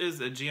this is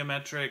a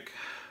geometric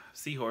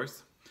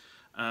seahorse.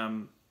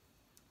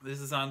 This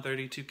is on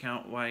 32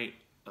 count white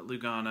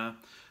Lugana.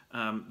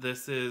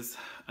 This is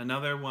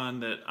another one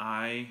that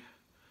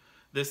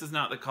this is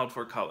not the called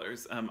for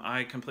colors.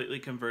 I completely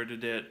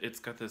converted it. It's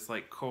got this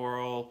like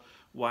coral,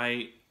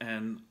 white,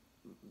 and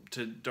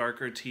to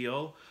darker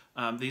teal.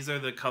 These are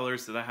the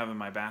colors that I have in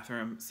my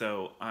bathroom,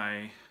 so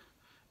I'm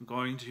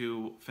going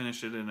to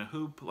finish it in a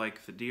hoop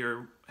like the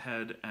deer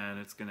head, and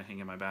it's going to hang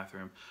in my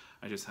bathroom.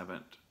 I just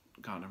haven't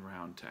gone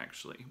around to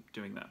actually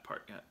doing that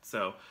part yet.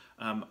 So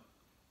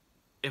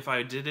if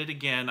I did it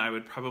again, I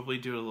would probably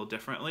do it a little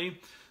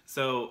differently.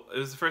 So it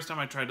was the first time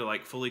I tried to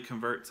like fully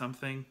convert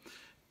something,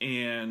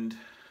 and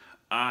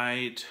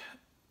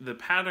the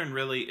pattern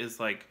really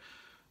is like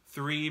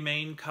 3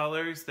 main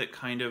colors that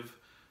kind of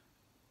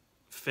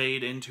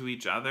fade into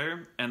each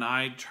other, and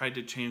I tried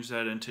to change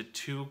that into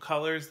 2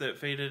 colors that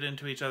faded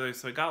into each other,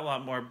 so I got a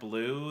lot more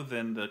blue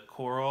than the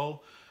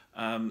coral.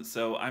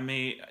 So I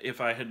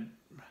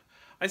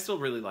still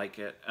really like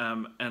it,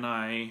 and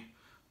I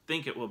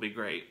think it will be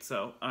great,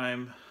 so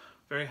I'm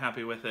very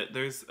happy with it.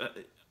 There's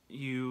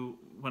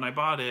when I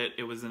bought it,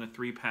 it was in a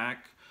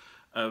 3-pack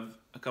of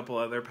a couple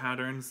other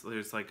patterns.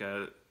 There's like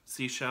a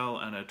seashell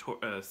and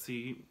a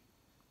sea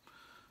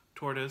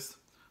tortoise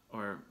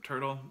or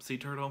turtle, sea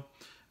turtle,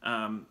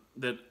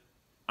 that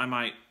I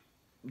might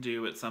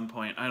do at some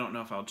point. I don't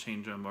know if I'll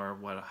change them or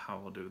how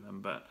I'll do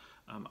them, but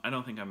I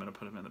don't think I'm going to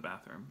put them in the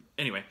bathroom.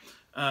 Anyway,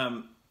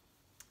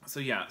 so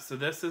yeah, so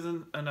this is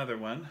another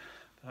one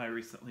that I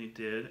recently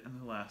did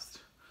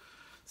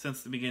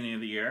since the beginning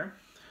of the year.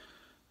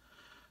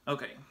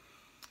 Okay,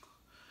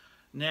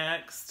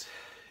 next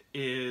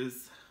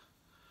is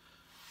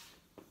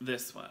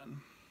this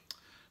one.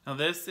 Now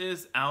this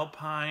is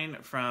Alpine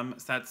from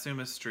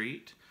Satsuma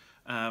Street.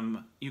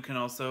 You can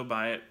also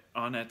buy it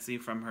on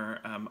Etsy from her.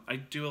 I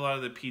do a lot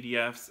of the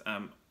PDFs.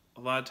 A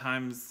lot of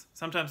times,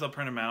 sometimes I'll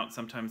print them out,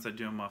 sometimes I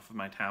do them off of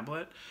my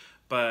tablet,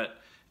 but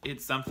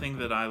it's something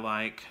that I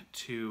like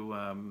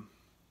to,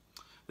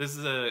 this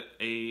is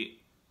a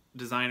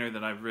designer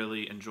that I've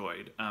really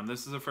enjoyed.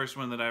 This is the first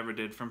one that I ever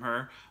did from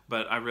her,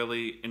 but I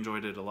really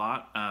enjoyed it a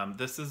lot.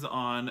 This is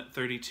on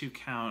 32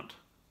 count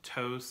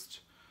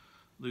toast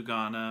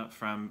Lugana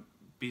from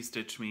Be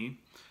Stitch Me.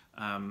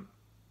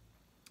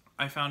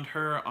 I found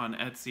her on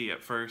Etsy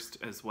at first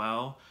as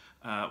well.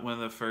 One of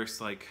the first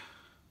like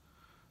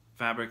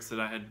fabrics that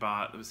I had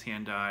bought that was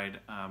hand dyed,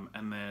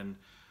 and then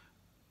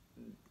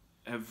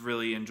have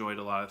really enjoyed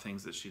a lot of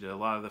things that she did. A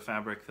lot of the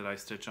fabric that I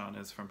stitch on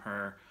is from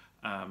her.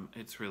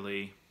 It's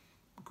really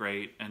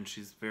great, and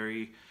she's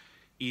very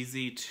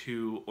easy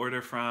to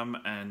order from,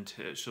 and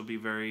she'll be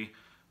very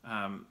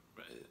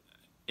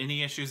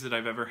any issues that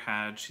I've ever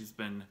had, she's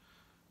been,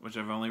 which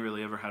I've only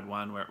really ever had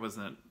one where it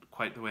wasn't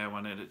quite the way I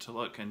wanted it to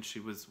look, and she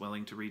was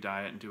willing to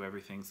re-dye it and do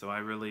everything. So I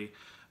really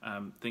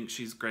think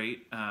she's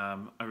great.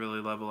 I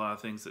really love a lot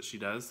of things that she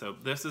does. So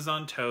this is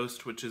on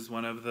toast, which is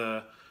one of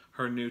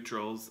her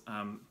neutrals.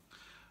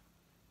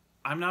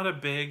 I'm not a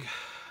big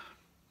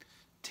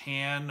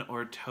tan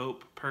or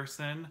taupe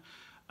person.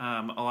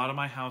 A lot of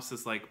my house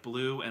is like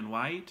blue and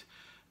white,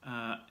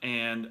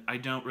 and I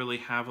don't really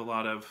have a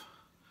lot of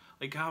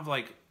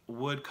like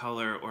wood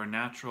color or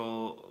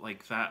natural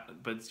like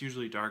that, but it's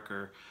usually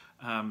darker.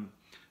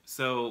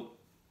 So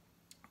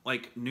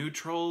like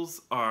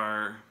neutrals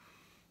are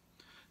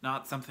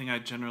not something I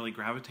generally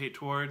gravitate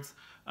towards,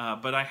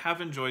 but I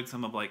have enjoyed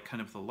some of like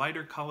kind of the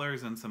lighter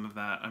colors and some of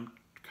that. I'm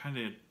kind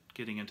of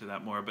getting into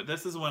that more, but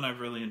this is one I've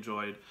really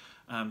enjoyed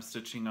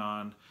stitching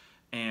on,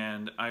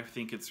 and I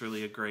think it's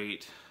really a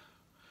great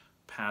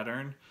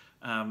pattern.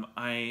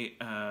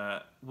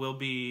 I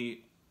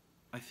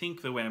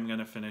think the way I'm going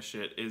to finish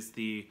it is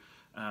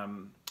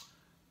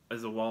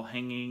as a wall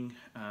hanging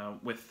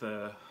with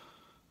the,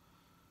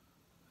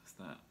 what's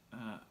that?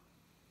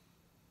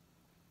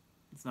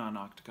 It's not an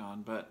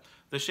octagon, but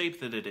the shape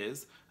that it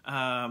is,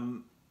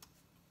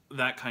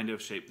 that kind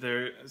of shape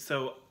there.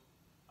 So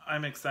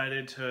I'm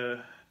excited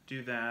to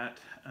do that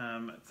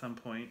at some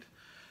point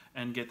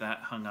and get that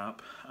hung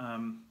up.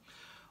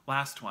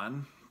 Last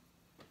one,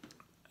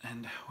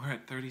 and we're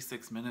at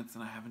 36 minutes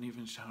and I haven't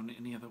even shown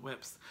any of the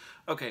WIPs.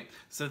 Okay,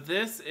 so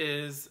this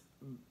is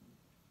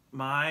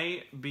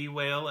my Be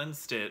Whale and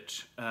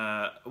Stitch.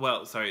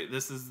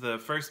 This is the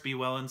first Be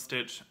Whale and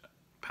Stitch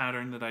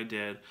pattern that I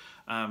did,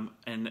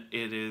 and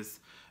it is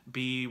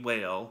Be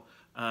Whale.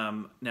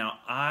 Now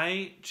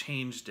I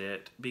changed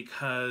it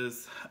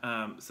because,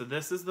 so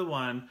this is the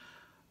one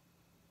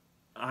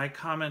I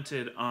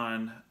commented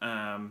on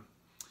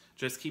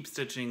Just Keep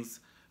Stitching's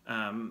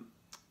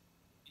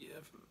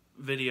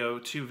video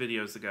 2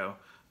 videos ago,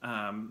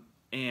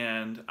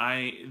 and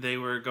they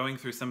were going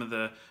through some of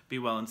the Be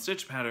Well and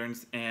Stitch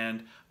patterns,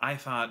 and I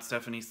thought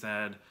Stephanie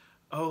said,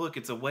 oh look,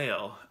 it's a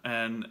whale,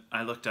 and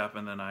I looked up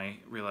and then I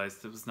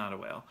realized it was not a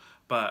whale.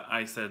 But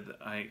I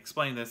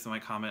explained this in my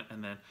comment,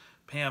 and then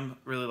Pam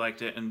really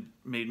liked it and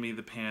made me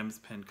the Pam's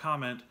pinned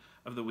comment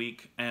of the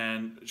week,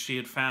 and she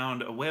had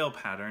found a whale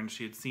pattern.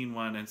 She had seen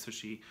one, and so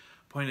she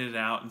pointed it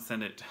out and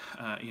sent it,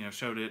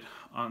 showed it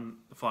on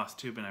the floss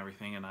tube and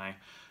everything, and I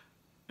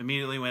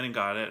immediately went and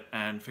got it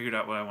and figured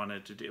out what I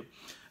wanted to do.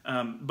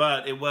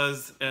 But it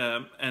was,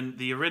 and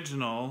the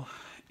original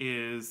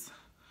is,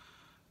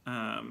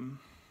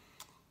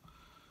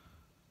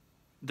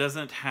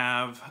 doesn't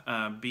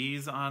have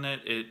bees on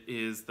it. It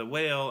is the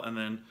whale, and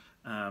then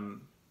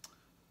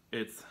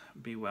it's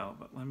Be Well.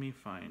 But let me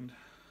find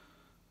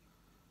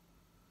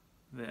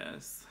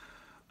this.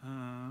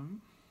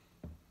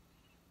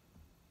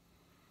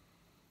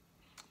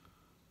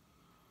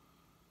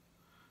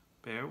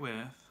 Bear with.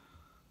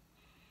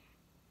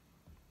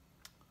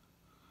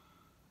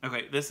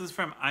 Okay, this is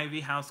from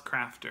Ivy House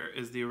Crafter,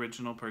 is the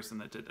original person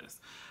that did this.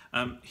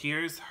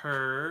 Here's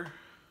her,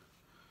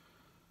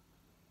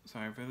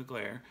 sorry for the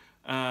glare.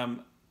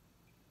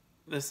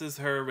 This is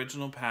her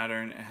original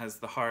pattern. It has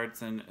the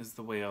hearts and is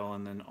the whale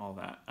and then all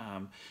that.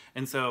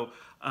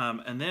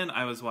 And then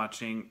I was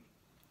watching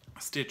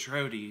Stitch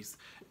Roadies,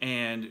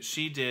 and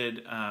she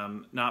did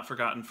Not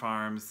Forgotten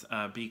Farms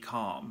Be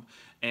Calm,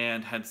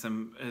 and had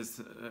some,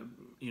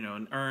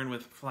 an urn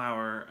with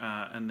flour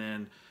and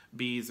then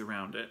bees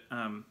around it.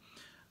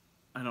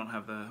 I don't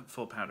have the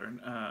full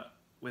pattern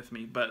with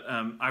me, but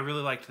I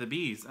really liked the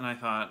bees, and I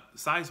thought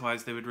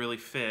size-wise they would really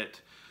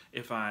fit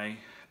if I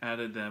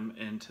added them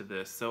into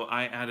this. So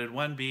I added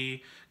one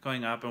bee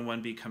going up and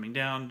one bee coming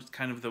down,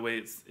 kind of the way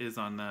it is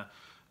on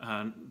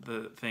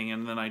the thing,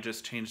 and then I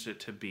just changed it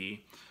to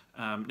bee.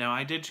 Now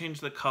I did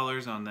change the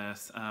colors on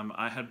this.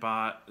 I had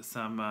bought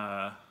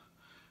some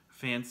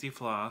fancy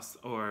floss,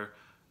 or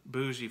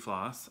bougie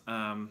floss,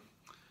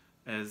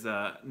 as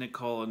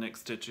Nicole and Nick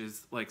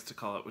Stitches likes to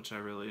call it, which I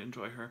really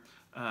enjoy her.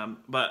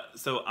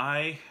 So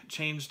I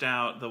changed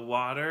out the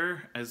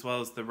water as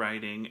well as the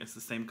writing. It's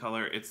the same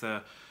color. It's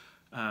a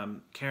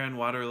Karen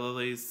Water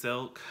Lilies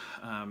silk.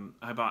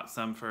 I bought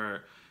some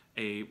for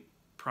a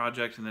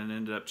project and then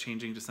ended up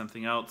changing to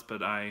something else,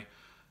 but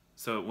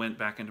so it went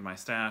back into my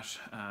stash,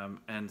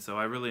 and so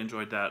I really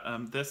enjoyed that.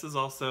 This is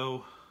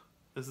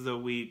a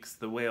Weeks,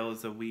 the whale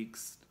is a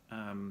Weeks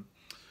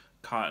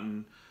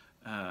cotton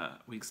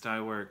week's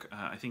dye work.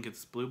 I think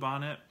it's Blue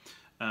Bonnet.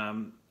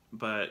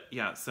 But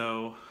yeah,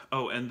 so,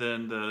 oh, and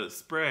then the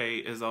spray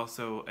is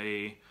also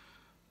a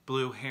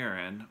Blue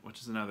Heron, which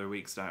is another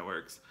week's dye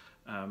works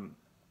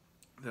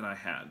that I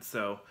had.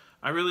 So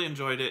I really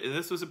enjoyed it.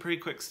 This was a pretty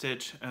quick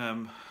stitch.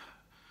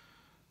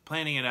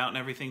 Planning it out and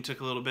everything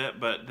took a little bit,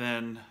 but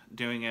then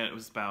doing it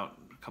was about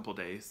a couple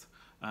days.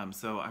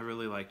 So I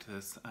really liked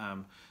this.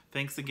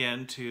 Thanks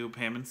again to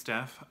Pam and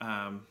Steph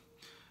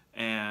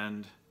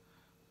and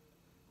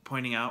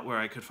pointing out where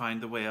I could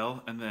find the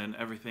whale and then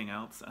everything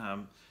else.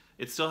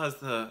 It still has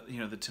the, you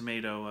know, the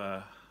tomato,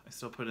 I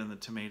still put in the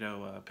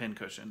tomato pin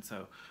cushion,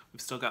 so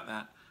we've still got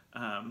that.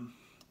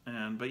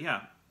 But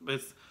yeah,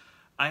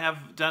 I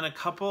have done a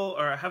couple,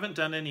 or I haven't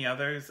done any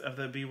others of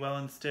the Be Well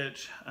and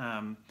Stitch.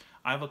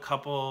 I have a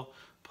couple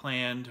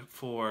planned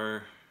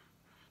to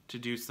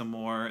do some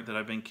more that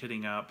I've been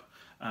kitting up,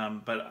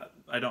 but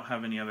I don't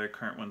have any other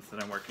current ones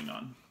that I'm working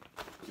on.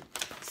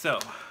 So,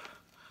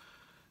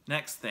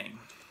 next thing.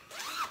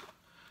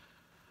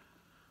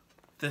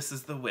 This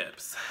is the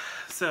WIPs.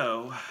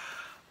 So,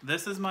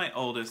 this is my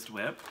oldest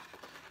WIP.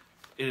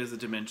 It is a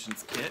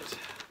Dimensions kit.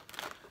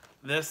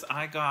 This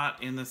I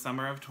got in the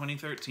summer of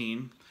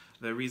 2013.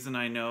 The reason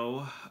I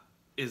know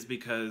is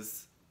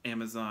because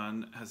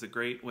Amazon has a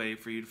great way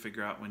for you to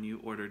figure out when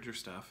you ordered your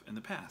stuff in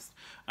the past.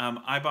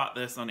 I bought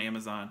this on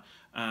Amazon,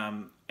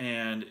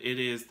 and it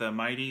is the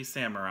Mighty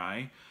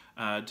Samurai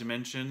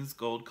Dimensions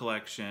Gold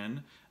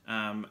Collection,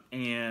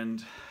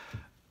 and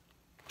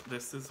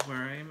this is where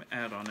I'm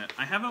at on it.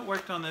 I haven't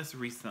worked on this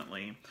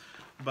recently,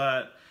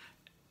 but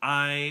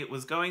I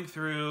was going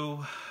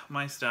through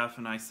my stuff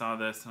and I saw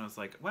this and I was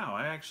like, wow,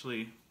 I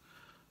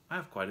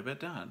have quite a bit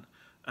done.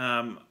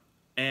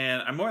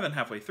 And I'm more than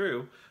halfway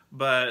through,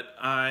 but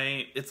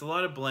it's a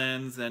lot of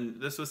blends,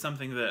 and this was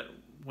something that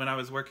when I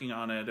was working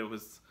on it,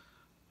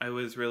 I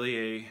was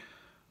really a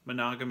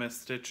monogamous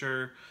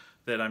stitcher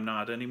that I'm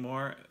not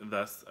anymore,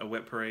 thus a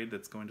WIP parade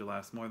that's going to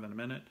last more than a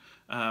minute.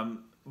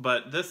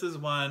 But this is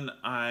one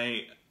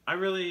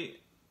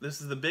this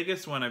is the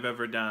biggest one I've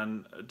ever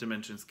done, a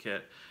Dimensions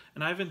kit,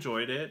 and I've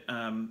enjoyed it.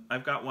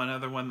 I've got one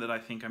other one that I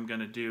think I'm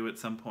gonna do at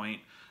some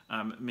point.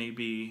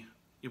 Maybe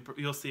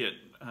you'll see it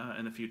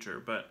in the future,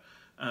 but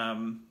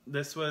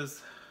this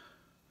was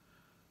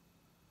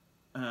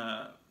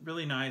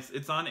really nice.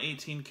 It's on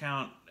 18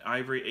 count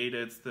ivory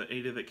Aida. It's the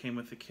Aida that came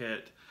with the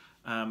kit,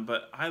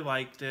 but I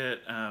liked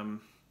it.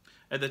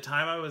 At the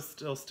time I was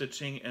still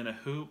stitching in a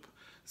hoop,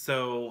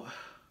 so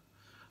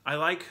I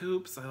like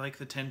hoops. I like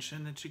the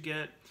tension that you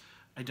get.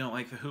 I don't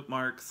like the hoop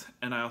marks,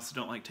 and I also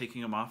don't like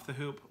taking them off the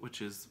hoop, which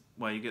is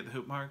why you get the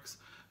hoop marks.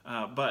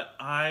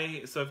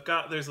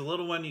 There's a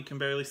little one you can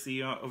barely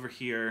see over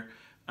here.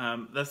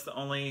 That's the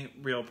only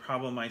real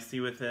problem I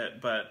see with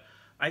it, but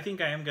I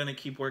think I am going to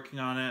keep working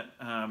on it.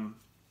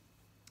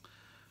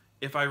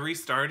 If I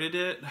restarted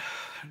it,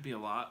 it'd be a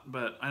lot,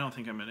 but I don't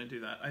think I'm going to do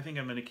that. I think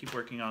I'm going to keep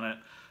working on it.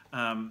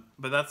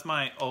 But that's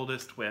my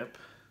oldest WIP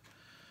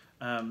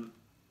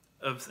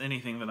of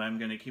anything that I'm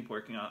going to keep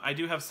working on. I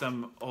do have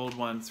some old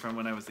ones from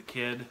when I was a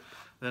kid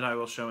that I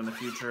will show in the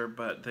future,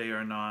 but they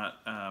are not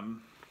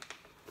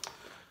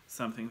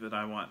something that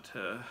I want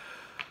to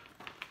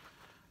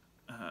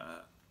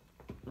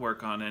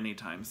work on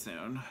anytime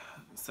soon.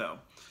 So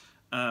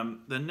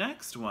the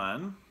next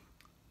one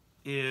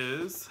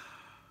is,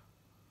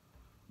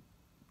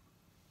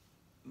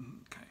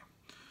 okay,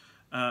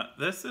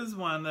 this is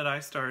one that I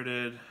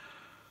started.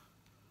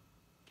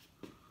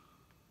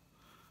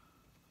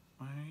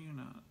 Why are you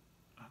not?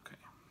 Okay.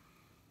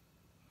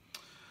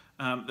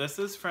 This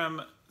is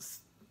from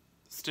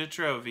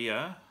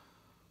Stitchrovia.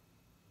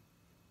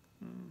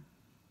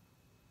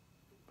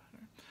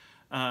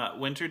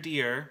 Winter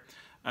Deer.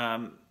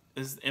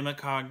 This is Emma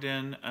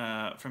Cogden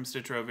from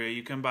Stitchrovia.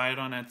 You can buy it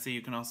on Etsy.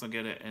 You can also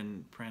get it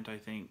in print, I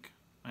think.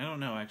 I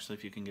don't know, actually,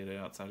 if you can get it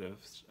outside of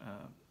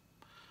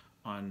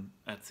on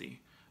Etsy.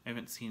 I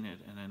haven't seen it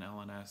in an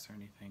LNS or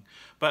anything.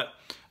 But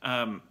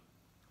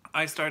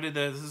I started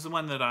this. This is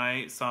one that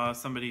I saw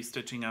somebody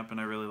stitching up and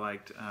I really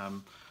liked.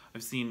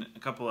 I've seen a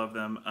couple of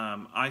them.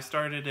 I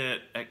started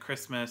it at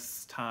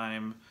Christmas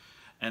time,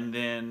 and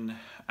then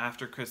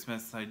after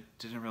Christmas I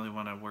didn't really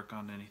want to work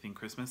on anything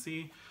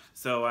Christmassy,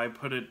 so I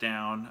put it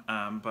down.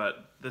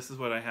 But this is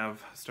what I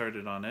have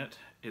started on it.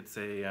 It's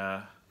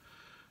a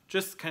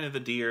just kind of the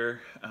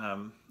deer,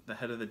 the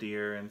head of the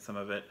deer and some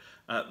of it.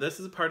 This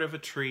is part of a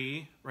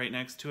tree right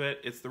next to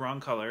it. It's the wrong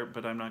color,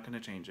 but I'm not going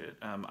to change it.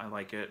 I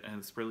like it, and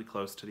it's really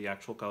close to the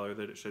actual color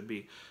that it should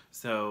be,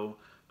 so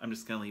I'm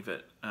just going to leave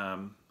it.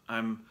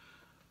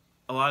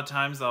 A lot of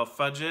times I'll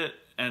fudge it,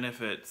 and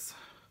if it's,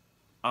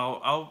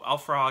 I'll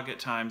frog at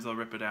times, I'll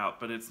rip it out,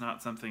 but it's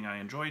not something I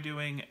enjoy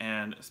doing,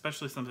 and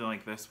especially something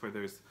like this where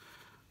there's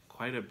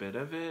quite a bit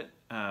of it,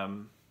 I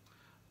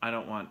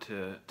don't want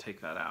to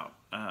take that out.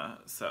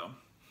 So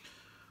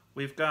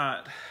we've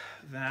got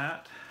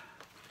that.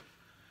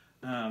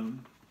 Let's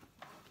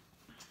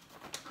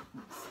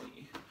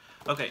see.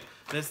 Okay,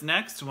 this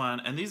next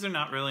one, and these are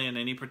not really in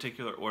any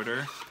particular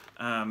order.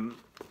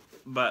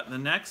 But the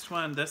next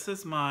one, this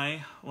is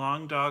my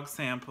Long Dog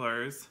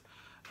samplers.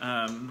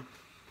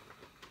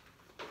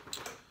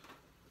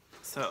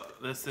 So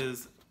this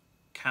is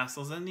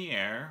Castles in the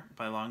Air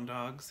by Long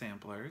Dog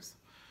Samplers.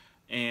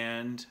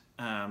 And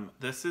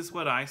this is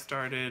what I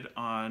started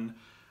on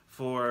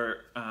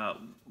for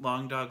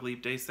Long Dog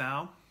Leap Day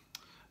Sal.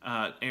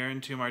 Erin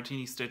 2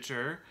 Martini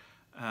Stitcher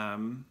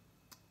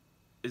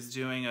is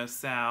doing a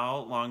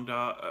Sal Long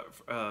Dog,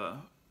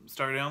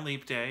 started on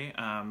Leap Day.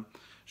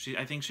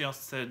 I think she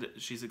also said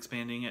she's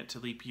expanding it to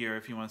leap year.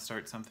 If you want to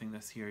start something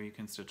this year, you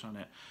can stitch on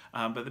it.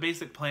 But the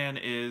basic plan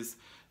is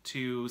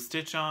to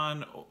stitch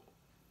on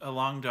a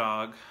long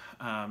dog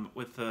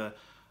with the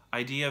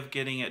idea of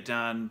getting it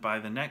done by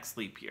the next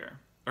leap year,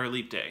 or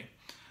leap day.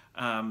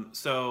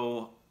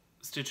 So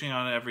stitching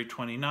on it every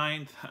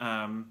 29th.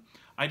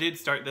 I did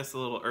start this a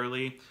little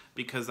early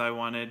because I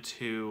wanted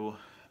to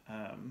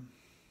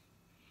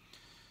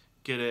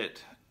get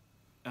it,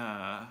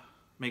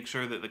 make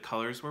sure that the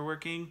colors were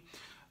working.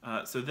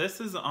 So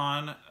this is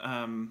on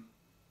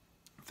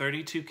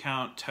 32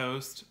 count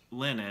toast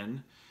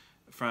linen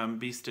from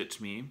Be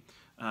Stitch Me.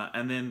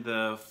 And then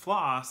the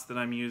floss that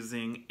I'm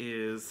using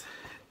is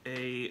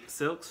a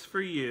Silks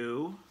For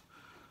You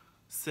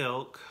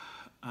silk,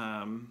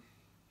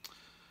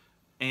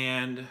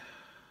 and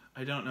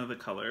I don't know the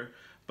color,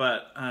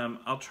 but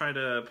I'll try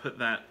to put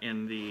that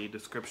in the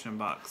description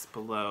box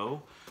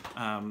below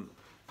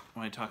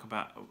when I talk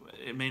about,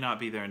 it may not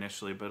be there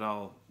initially, but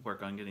I'll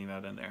work on getting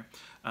that in there.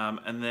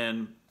 And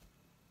then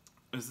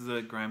this is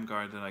a grime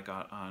guard that I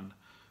got on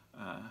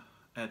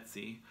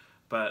Etsy,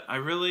 but I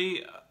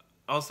really,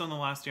 also in the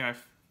last year,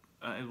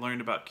 I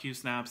learned about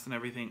Q-snaps and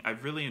everything.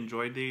 I've really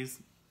enjoyed these.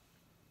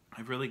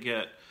 I really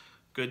get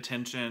good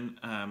tension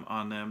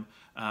on them.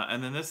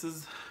 And then this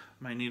is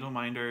my needle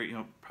minder.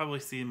 You'll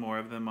probably see more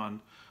of them on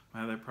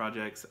my other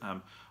projects.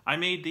 I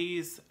made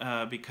these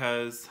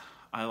because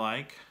I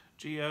like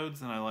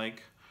geodes and I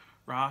like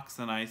rocks,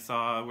 and I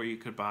saw where you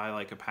could buy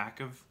like a pack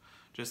of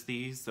just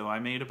these. So I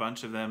made a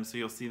bunch of them, so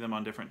you'll see them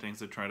on different things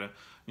to try to, I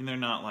mean, they're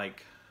not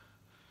like,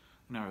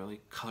 not really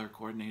color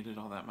coordinated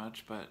all that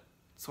much, but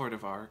sort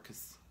of are,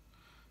 because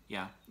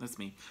yeah, that's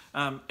me.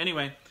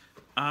 Anyway,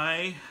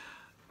 I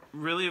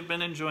really have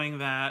been enjoying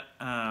that.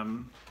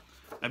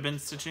 I've been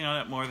stitching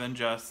on it more than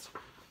just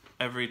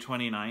every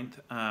 29th,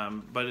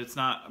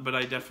 but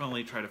I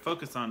definitely try to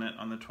focus on it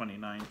on the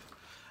 29th,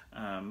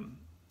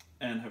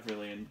 and have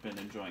really been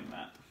enjoying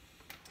that.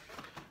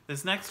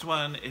 This next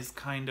one is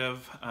kind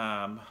of,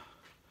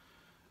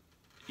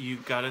 you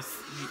gotta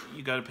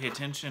pay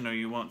attention or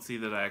you won't see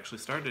that I actually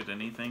started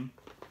anything.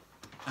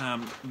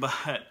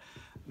 But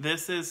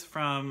this is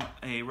from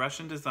a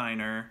Russian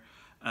designer.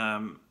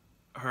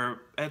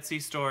 Her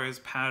Etsy store is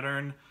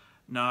Pattern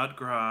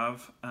Nodgrav,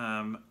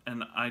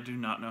 and I do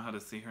not know how to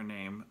say her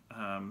name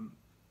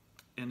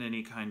in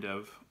any kind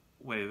of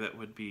way that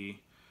would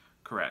be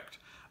correct.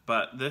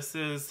 But this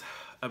is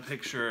a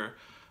picture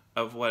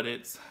of what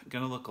it's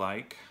gonna look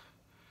like.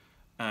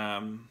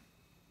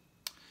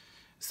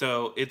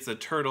 So it's a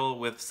turtle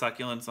with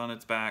succulents on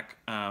its back,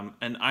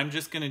 and I'm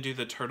just gonna do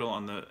the turtle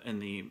on in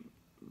the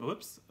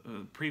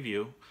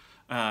preview,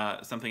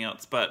 something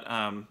else, but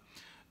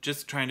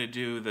just trying to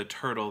do the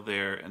turtle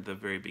there at the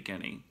very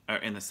beginning, or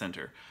in the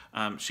center.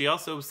 She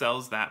also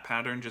sells that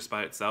pattern just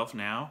by itself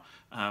now.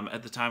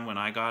 At the time when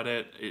I got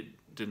it,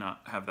 it did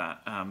not have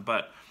that.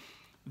 But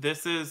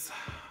this is,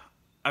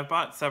 I've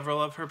bought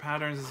several of her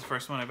patterns. This is the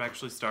first one I've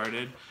actually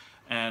started,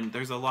 and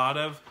there's a lot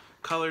of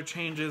color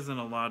changes and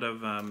a lot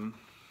of, what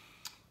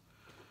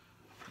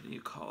do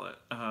you call it,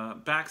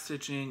 back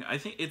stitching. I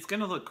think it's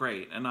gonna look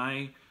great, and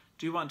I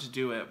do want to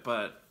do it,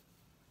 but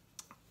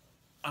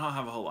I don't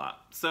have a whole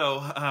lot. So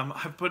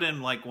I've put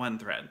in like one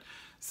thread.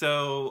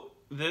 So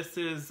this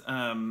is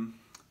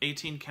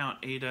 18 count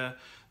Ada.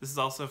 This is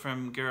also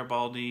from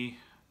Garibaldi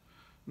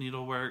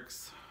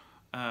Needleworks.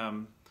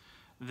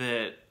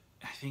 That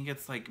I think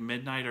it's like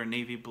midnight or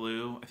navy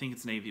blue. I think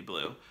it's navy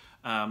blue.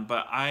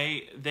 But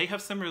they have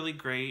some really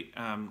great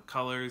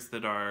colors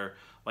that are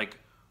like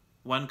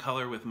one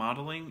color with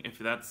modeling. If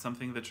that's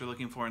something that you're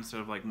looking for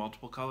instead of like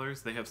multiple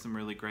colors, they have some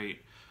really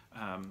great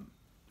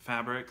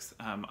fabrics.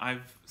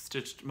 I've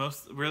stitched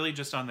really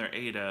just on their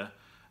Ada,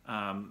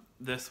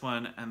 this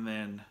one, and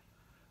then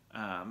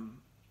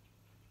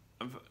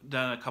I've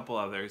done a couple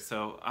others.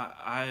 So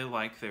I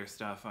like their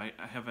stuff. I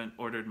haven't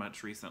ordered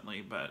much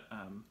recently, but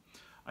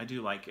I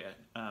do like it.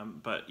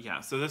 But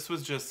yeah, so this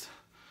was just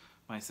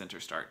my center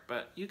start,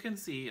 but you can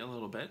see a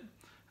little bit.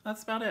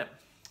 That's about it.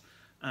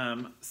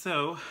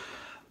 So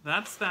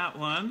that's that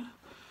one,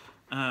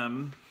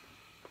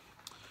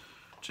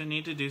 which I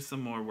need to do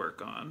some more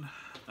work on.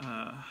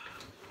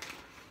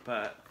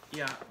 But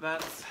yeah,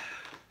 that's,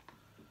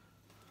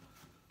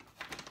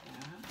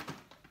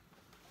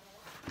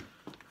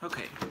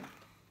 okay.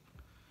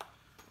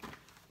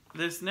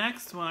 This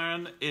next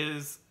one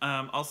is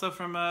also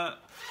from a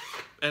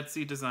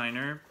Etsy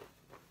designer,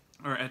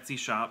 or Etsy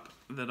shop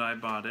that I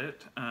bought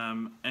it,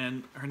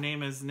 and her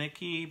name is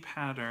Nikki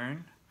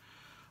Pattern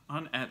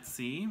on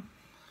Etsy,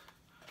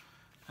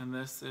 and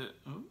this is,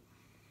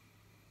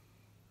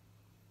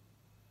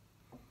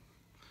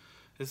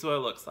 this is what it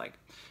looks like.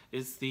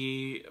 It's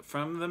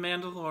from The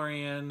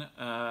Mandalorian,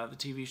 the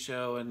TV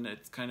show, and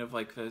it's kind of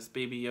like this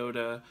Baby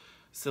Yoda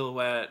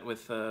silhouette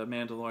with the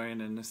Mandalorian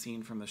and the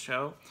scene from the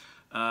show.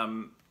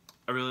 I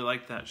really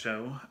liked that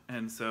show,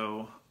 and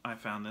so I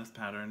found this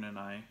pattern, and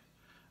I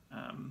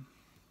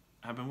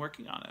have been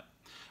working on it.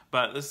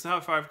 But this is how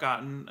far I've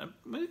gotten,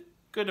 a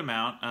good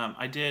amount.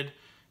 I did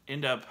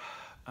end up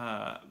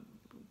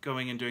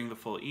going and doing the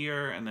full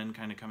ear, and then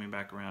kind of coming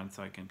back around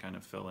so I can kind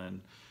of fill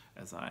in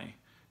as I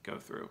go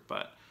through.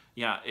 But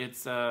yeah,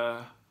 it's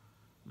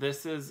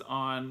this is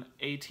on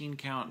 18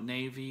 count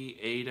navy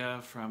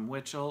Ada from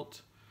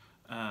Witchelt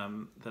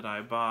that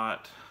I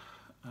bought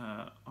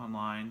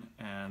online,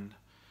 and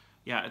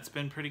yeah, it's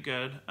been pretty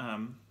good.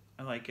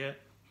 I like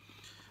it,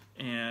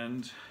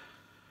 and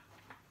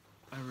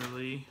I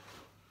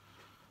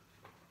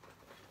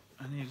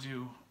need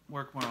to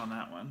work more on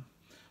that one.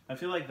 I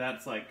feel like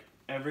that's like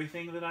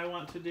everything that I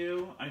want to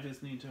do. I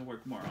just need to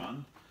work more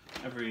on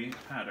every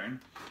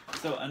pattern.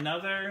 So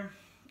another,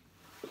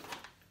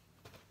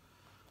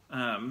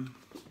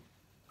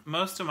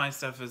 most of my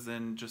stuff is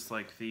in just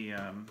like the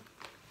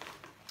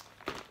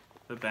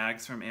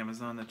bags from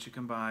Amazon that you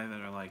can buy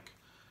that are like,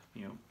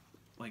 you know,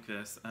 like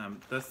this.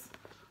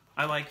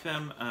 I like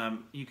them.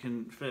 You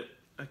can fit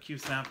a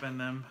Q-snap in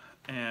them,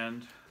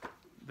 and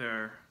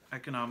they're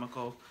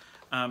economical.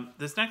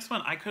 This next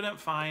one, I couldn't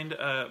find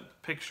a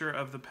picture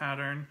of the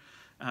pattern,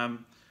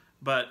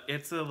 but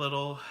it's a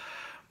little,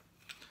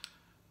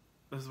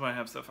 this is what I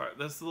have so far.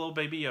 This is a little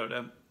Baby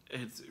Yoda.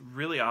 It's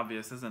really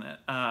obvious, isn't it?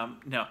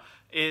 No,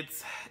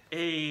 it's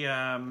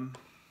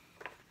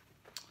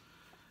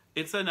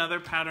it's another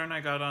pattern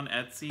I got on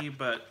Etsy,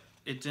 but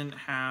it didn't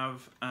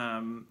have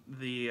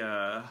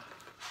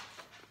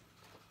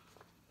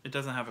it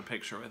doesn't have a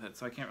picture with it,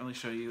 so I can't really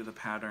show you the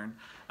pattern.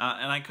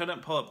 And I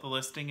couldn't pull up the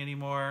listing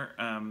anymore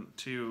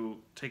to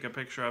take a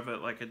picture of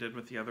it like I did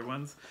with the other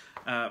ones.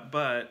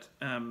 But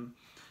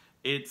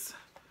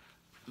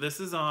this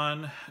is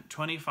on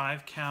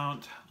 25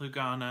 count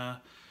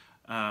Lugana.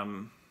 I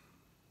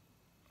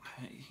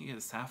think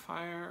it's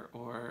sapphire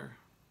or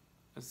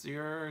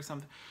azure or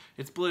something.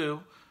 It's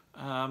blue,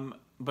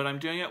 but I'm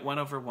doing it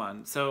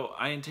 1/1. So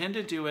I intend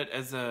to do it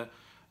as an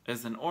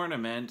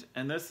ornament,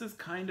 and this is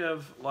kind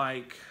of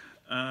like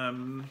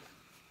oh,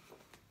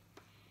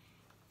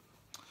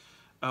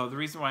 the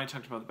reason why I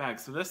talked about the bag.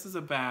 So this is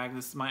a bag.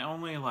 This is my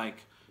only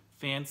like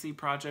fancy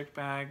project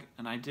bag,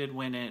 and I did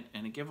win it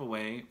in a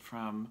giveaway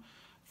from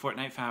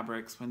Fortnite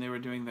Fabrics when they were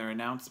doing their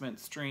announcement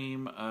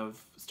stream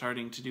of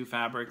starting to do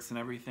fabrics and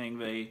everything.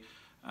 They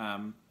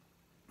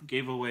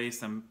gave away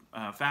some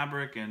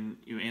fabric, and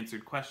you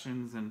answered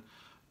questions, and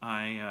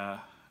I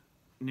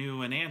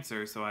knew an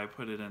answer, so I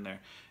put it in there.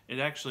 It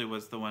actually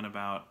was the one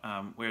about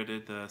where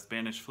did the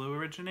Spanish flu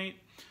originate,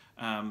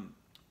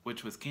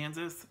 which was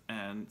Kansas,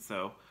 and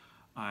so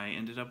I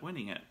ended up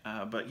winning it.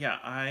 But yeah,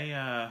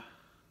 I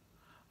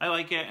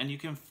like it, and you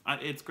can.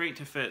 It's great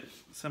to fit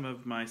some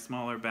of my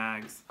smaller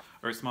bags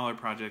or smaller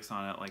projects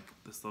on it, like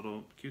this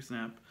little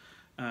Q-snap.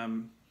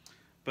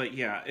 But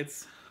yeah,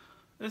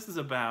 this is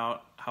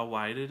about how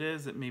wide it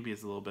is. It maybe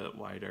is a little bit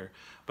wider,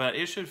 but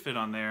it should fit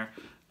on there.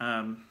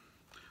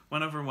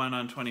 1/1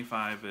 on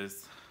 25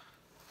 is,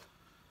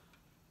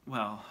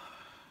 well,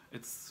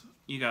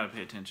 you gotta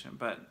pay attention,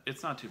 but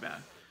it's not too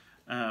bad.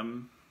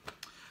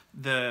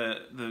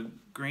 The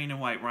green and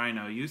white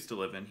rhino used to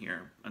live in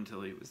here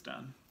until he was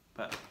done,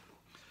 but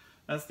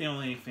that's the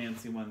only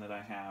fancy one that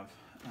I have.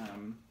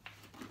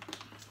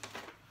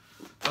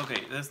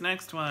 Okay, this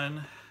next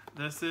one,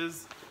 this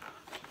is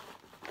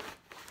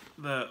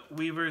the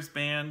Weaver's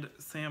Band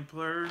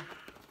Sampler,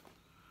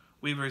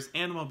 Weaver's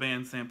Animal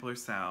Band Sampler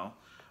Sal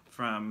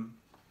from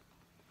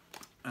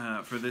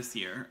for this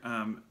year.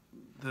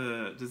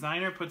 The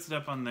designer puts it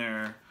up on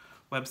their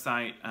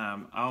website.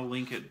 I'll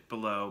link it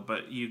below,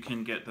 but you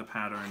can get the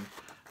pattern,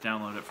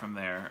 download it from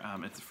there.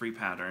 It's a free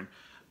pattern.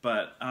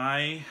 But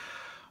I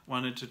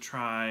wanted to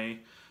try,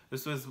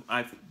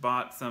 I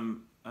bought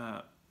some,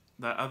 the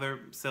other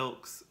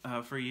silks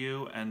for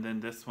you, and then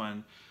this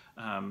one,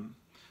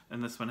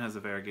 and this one has a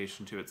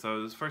variegation to it. So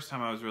it was the first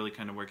time I was really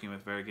kind of working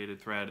with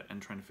variegated thread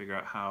and trying to figure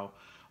out how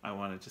I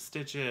wanted to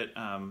stitch it.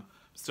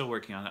 Still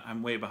working on it.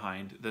 I'm way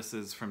behind. This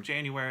is from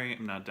January.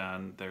 I'm not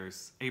done.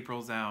 There's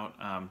April's out.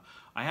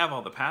 I have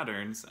all the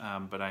patterns,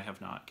 but I have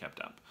not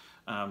kept up.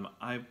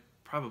 I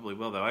probably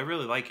will though. I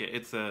really like it.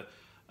 It's a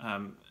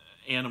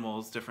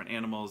different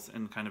animals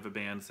in kind of a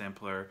band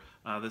sampler.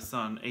 This is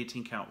on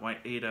 18 count white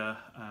Ada.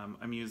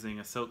 I'm using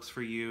a Silks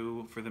for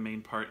You for the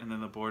main part, and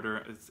then the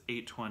border is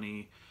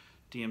 820,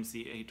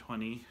 DMC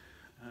 820,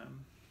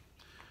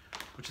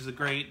 which is a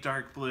great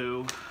dark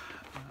blue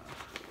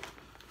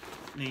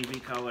navy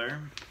color.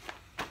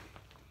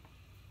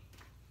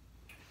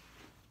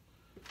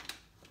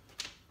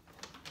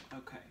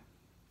 Okay.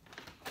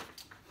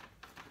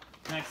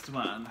 Next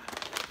one.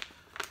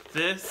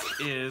 This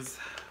is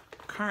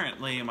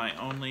currently my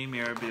only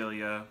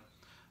Mirabilia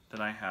that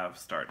I have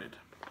started.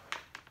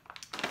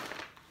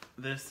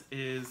 This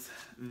is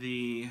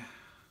the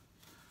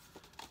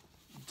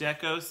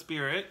Deco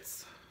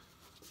Spirits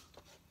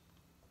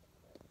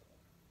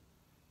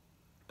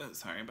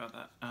sorry about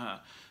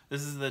that.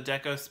 This is the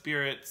Deco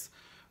Spirits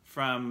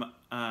from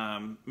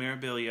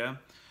Mirabilia,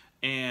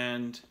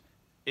 and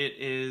it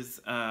is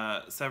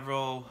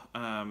several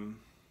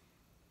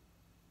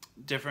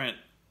different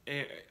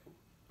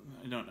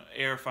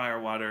air, fire,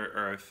 water,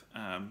 earth,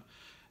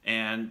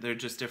 and they're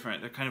just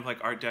different. They're kind of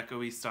like Art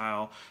Deco-y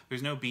style.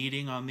 There's no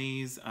beading on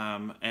these,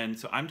 and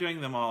so I'm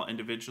doing them all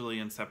individually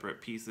in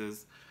separate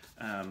pieces,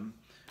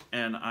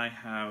 and I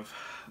have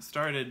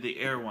started the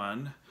air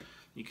one.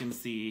 You can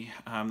see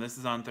this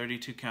is on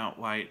 32 count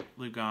white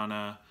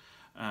Lugana,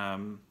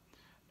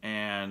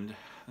 and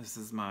this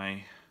is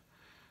my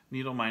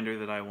needle minder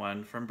that I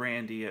won from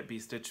Brandy at Be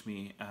Stitch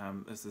Me.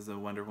 This is a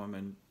Wonder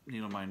Woman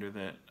needle minder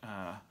that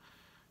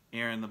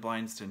Aaron the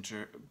blind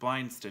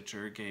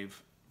stitcher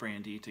gave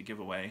Brandy to give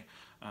away,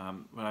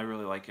 but I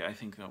really like it. I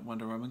think that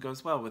Wonder Woman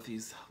goes well with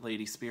these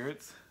lady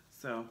spirits.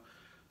 So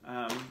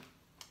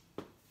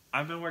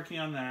I've been working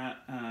on that.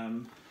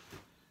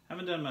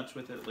 Haven't done much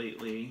with it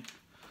lately.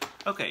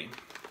 Okay,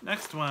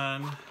 next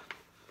one.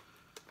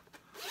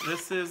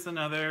 This is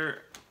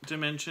another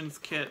Dimensions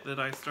kit that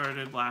I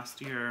started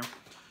last year.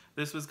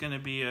 This was going to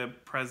be a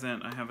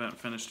present. I haven't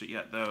finished it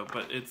yet though,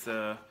 but it's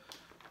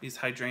these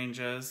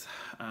hydrangeas.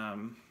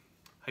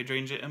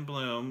 Hydrangea in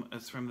Bloom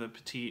is from the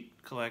Petite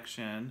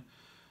collection.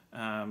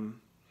 And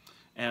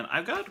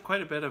I've got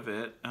quite a bit of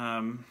it.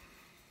 I'm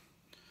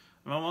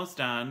almost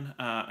done,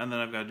 and then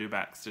I've got to do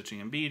back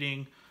stitching and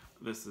beading.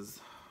 This is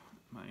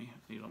my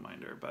needle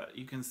minder, but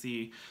you can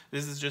see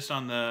this is just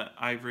on the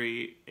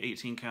ivory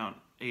 18 count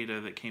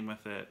Ada that came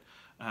with it.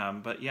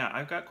 But yeah,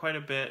 I've got quite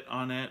a bit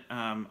on it.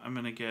 I'm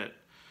gonna get,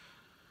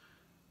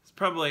 it's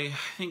probably,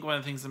 I think one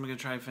of the things I'm gonna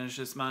try and finish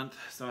this month,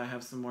 so I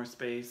have some more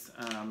space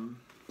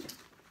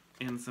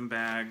in some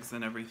bags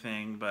and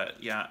everything.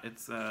 But yeah,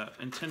 it's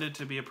intended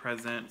to be a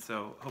present,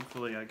 so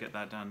hopefully I get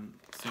that done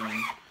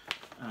soon.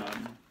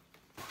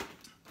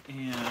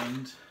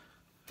 And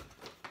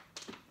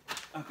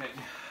okay,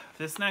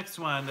 this next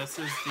one, this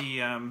is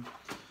the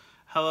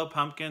Hello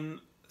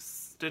Pumpkin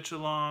stitch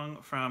along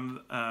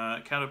from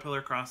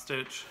Caterpillar Cross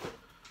Stitch.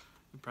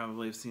 You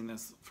probably have seen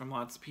this from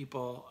lots of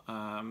people.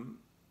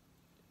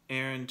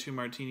 Erin 2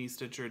 Martini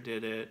Stitcher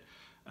did it.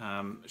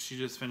 She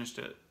just finished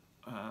it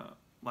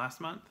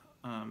last month,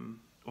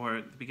 or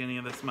at the beginning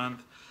of this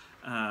month.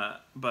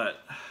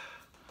 But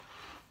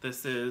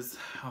this is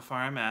how far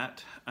I'm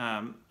at.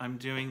 I'm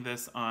doing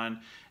this on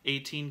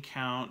 18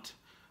 count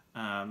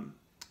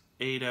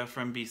Ada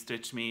from Be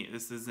Stitch Me.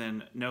 This is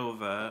in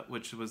Nova,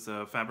 which was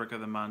a fabric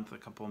of the month a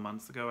couple of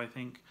months ago, I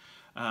think.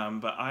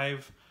 But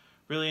I've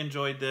really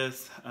enjoyed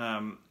this.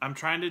 I'm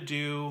trying to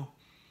do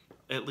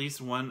at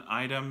least one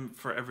item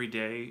for every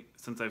day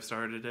since I've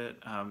started it.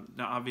 Now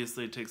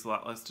obviously it takes a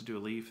lot less to do a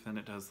leaf than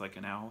it does like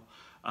an owl.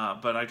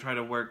 But I try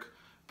to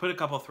put a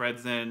couple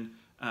threads in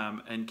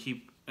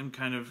and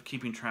kind of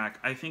keeping track.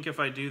 I think if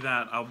I do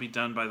that, I'll be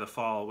done by the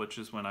fall, which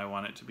is when I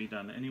want it to be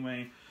done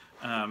anyway.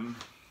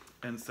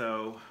 And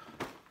so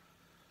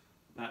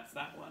that's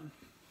that one.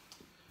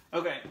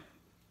 Okay.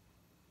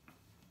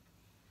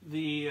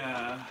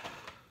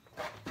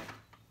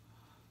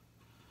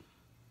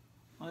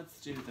 Let's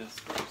do this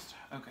first.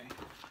 Okay.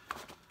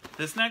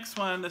 This next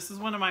one, this is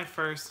one of my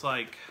first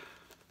like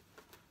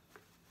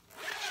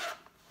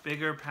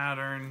bigger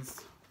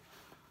patterns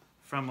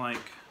from like,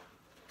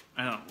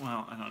 I don't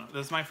know.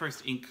 This is my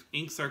first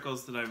ink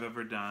circles that I've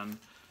ever done.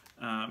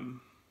 And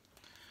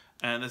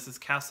this is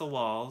Castle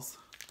Walls.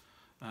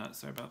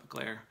 Sorry about the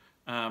glare.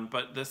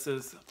 But this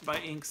is by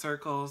Ink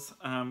Circles.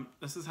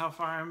 This is how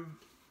far I'm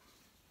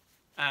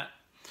at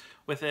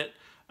with it.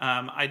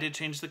 I did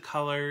change the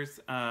colors.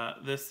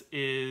 This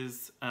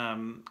is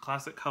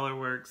Classic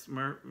Colorworks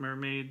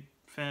Mermaid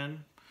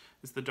Fin.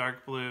 It's the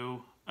dark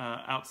blue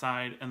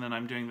outside, and then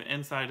I'm doing the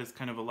inside is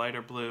kind of a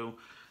lighter blue.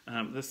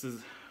 This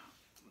is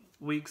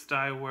Weeks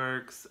Dye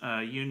Works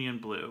Union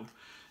Blue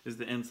is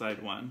the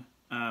inside one.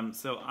 And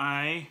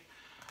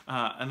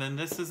then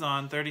this is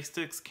on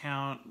 36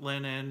 count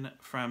linen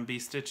from Be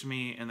Stitch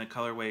Me in the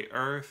colorway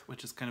Earth,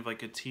 which is kind of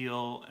like a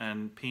teal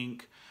and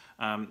pink.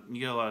 You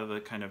get a lot of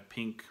the kind of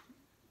pink,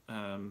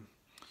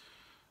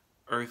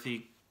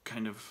 earthy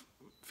kind of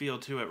feel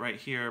to it right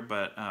here,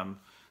 but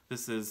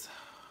this is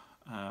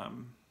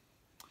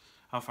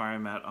how far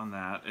I'm at on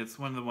that. It's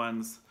one of the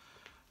ones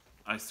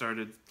I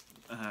started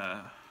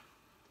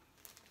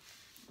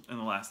in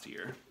the last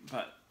year,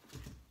 but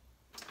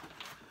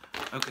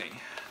okay.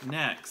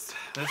 Next,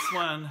 this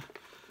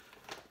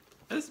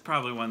is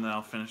probably one that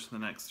I'll finish in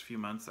the next few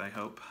months, I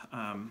hope.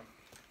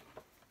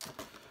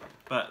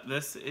 But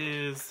this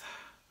is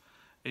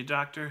a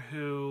Doctor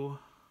Who.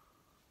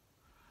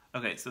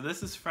 Okay, so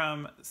this is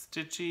from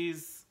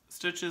Stitch's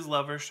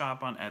Lover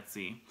Shop on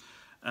Etsy.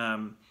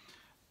 And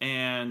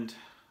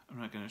I'm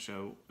not going to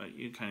show,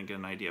 you kind of get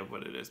an idea of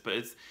what it is. But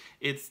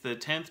it's the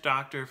 10th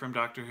Doctor from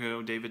Doctor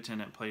Who. David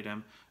Tennant played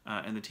him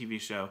in the TV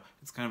show.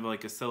 It's kind of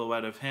like a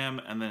silhouette of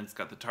him, and then it's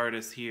got the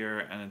TARDIS here,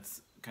 and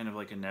it's kind of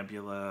like a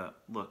nebula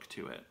look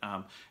to it.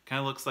 Kind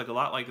of looks like a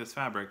lot like this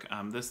fabric.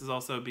 This is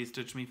also a Be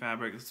Stitch Me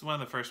fabric. This is one of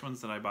the first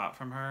ones that I bought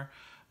from her,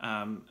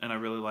 and I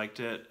really liked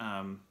it.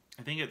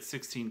 I think it's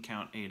 16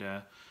 count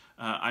Aida.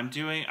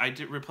 I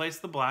did replace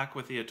the black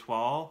with the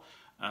Etoile.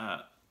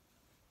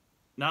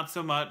 Not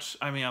so much,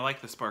 I mean, I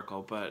like the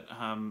sparkle, but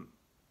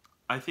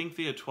I think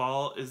the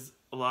Etoile is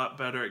a lot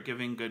better at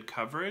giving good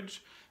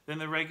coverage than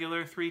the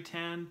regular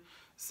 310.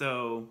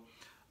 So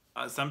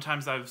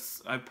sometimes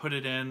I've put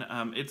it in.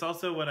 It's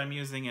also what I'm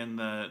using in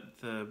the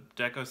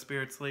Deco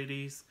Spirits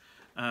ladies,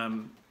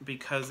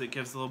 because it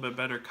gives a little bit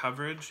better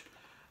coverage.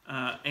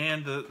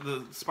 And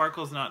the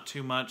sparkle's not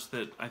too much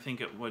that I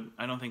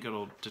don't think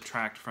it'll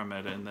detract from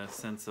it in the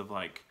sense of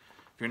like,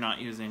 if you're not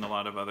using a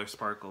lot of other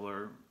sparkle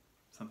or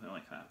something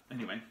like that.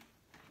 Anyway,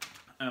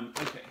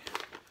 okay.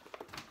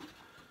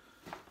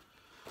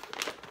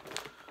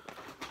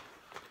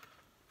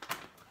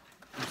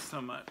 There's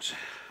so much.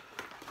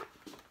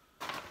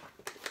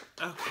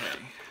 Okay.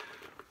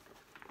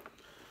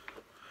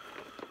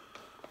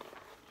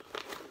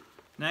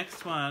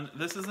 Next one,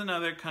 this is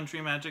another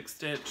Country Magic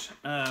Stitch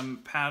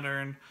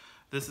pattern.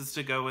 This is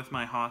to go with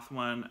my Hoth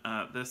one.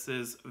 This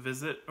is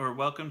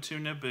Welcome to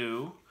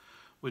Naboo,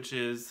 which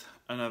is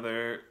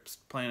another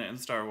planet in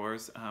Star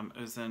Wars.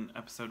 It was in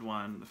episode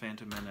 1, The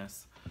Phantom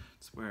Menace.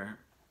 It's where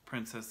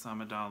Princess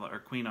Amidala, or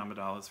Queen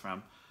Amidala is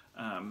from.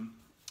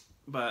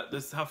 But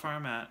this is how far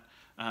I'm at.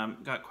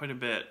 Got quite a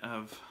bit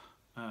of,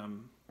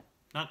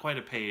 not quite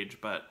a page,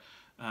 but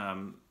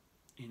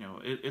you know,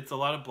 it's a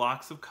lot of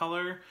blocks of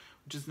color,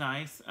 which is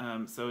nice.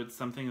 So it's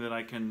something that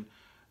I can,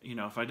 you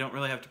know, if I don't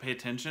really have to pay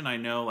attention, I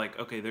know like,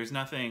 okay, there's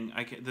nothing,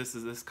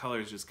 this color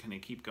is just gonna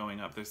keep going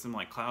up. There's some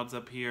like clouds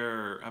up here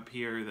or up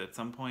here at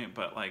some point,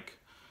 but like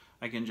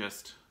I can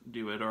just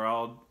do it, or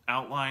I'll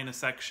outline a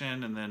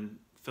section and then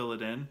fill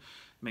it in. It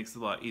makes it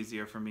a lot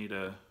easier for me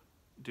to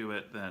do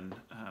it than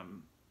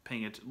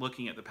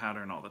looking at the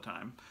pattern all the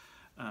time.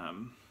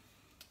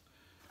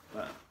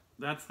 But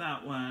that's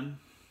that one.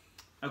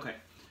 Okay,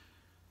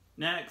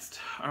 next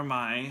are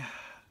my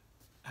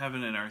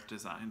Heaven and Earth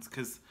designs,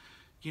 because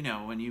you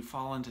know, when you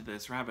fall into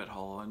this rabbit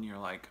hole and you're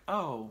like,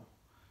 oh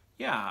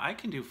yeah, I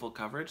can do full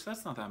coverage,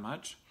 that's not that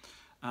much,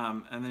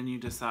 and then you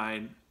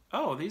decide,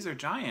 oh, these are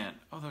giant,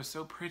 oh, they're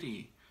so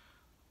pretty,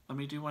 let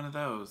me do one of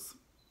those,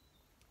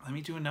 let me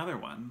do another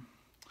one.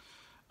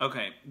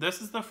 Okay,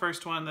 this is the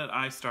first one that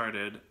I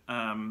started,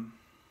 and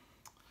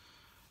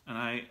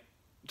I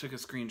took a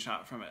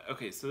screenshot from it.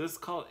 Okay, so this is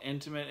called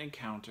Intimate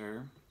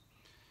Encounter.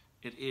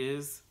 It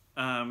is,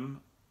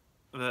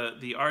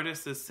 the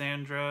artist is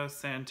Sandra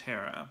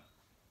Santera.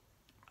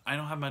 I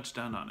don't have much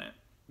done on it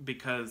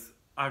because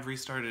I've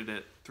restarted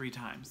it 3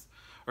 times,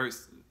 or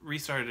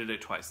restarted it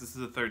twice. This is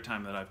the 3rd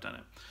time that I've done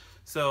it.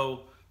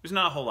 So there's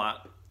not a whole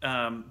lot,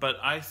 but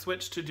I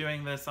switched to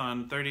doing this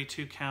on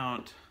 32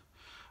 count.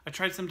 I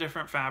tried some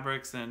different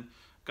fabrics and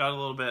got a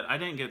little bit, I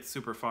didn't get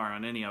super far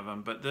on any of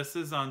them, but this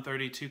is on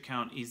 32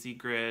 count easy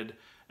grid,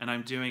 and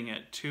I'm doing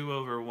it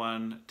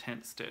 2/1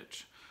 tent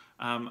stitch.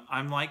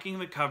 I'm liking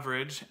the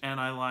coverage, and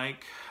I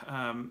like,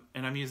 and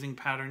I'm using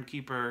Pattern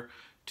Keeper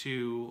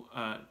to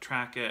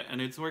track it, and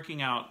it's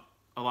working out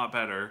a lot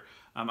better.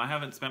 I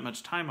haven't spent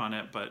much time on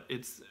it, but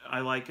I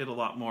like it a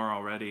lot more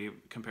already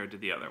compared to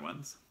the other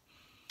ones.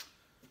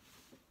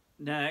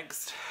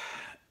 Next,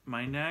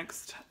 my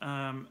next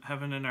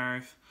Heaven and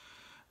Earth,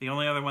 the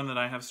only other one that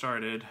I have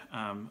started,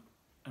 and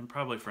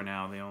probably for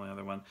now the only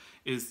other one,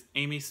 is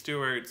Amy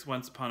Stewart's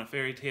Once Upon a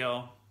Fairy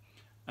Tale.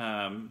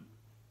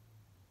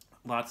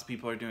 Lots of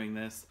people are doing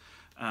this,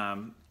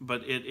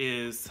 but it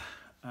is,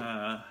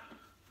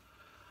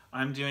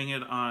 I'm doing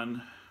it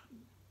on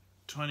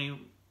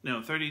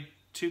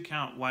 32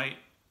 count white,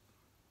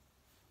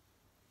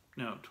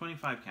 no,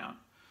 25 count.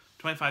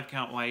 25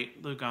 count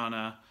white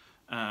Lugana,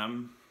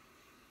 and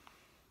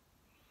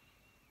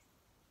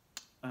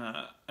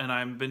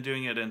I've been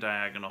doing it in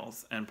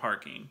diagonals and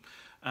parking.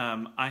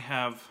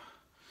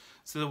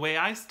 So the way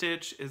I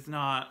stitch is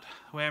not,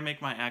 the way I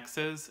make my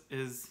X's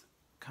is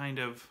kind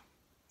of,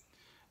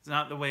 it's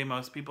not the way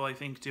most people I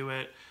think do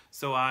it.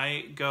 So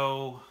I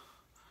go,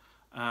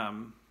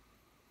 I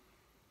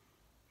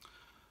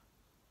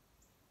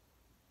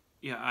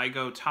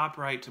go top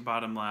right to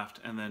bottom left,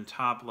 and then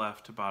top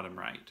left to bottom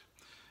right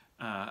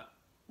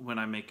when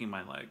I'm making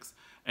my legs.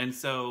 And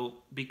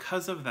so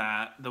because of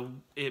that,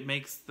 it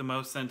makes the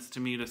most sense to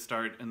me to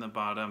start in the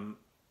bottom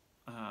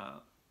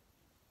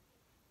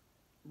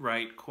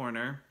right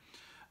corner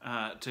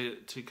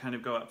to kind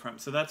of go up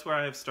front. So that's where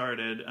I've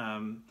started.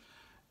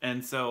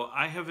 And so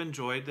I have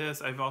enjoyed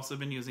this. I've also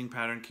been using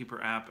Pattern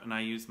Keeper app, and I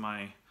use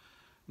my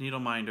needle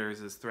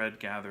minders as thread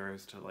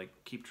gatherers to like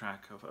keep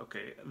track of,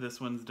 okay,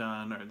 this one's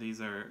done, or these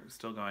are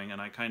still going,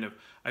 and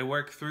I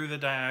work through the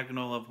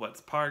diagonal of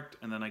what's parked,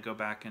 and then I go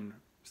back and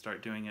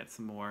start doing it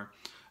some more.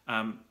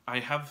 I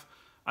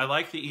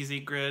like the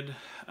easy grid.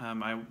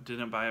 I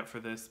didn't buy it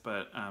for this,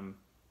 but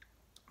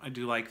I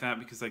do like that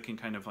because I can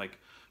kind of like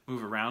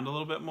move around a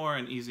little bit more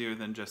and easier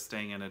than just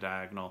staying in a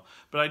diagonal.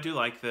 But I do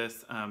like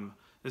this.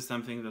 This is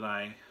something that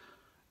I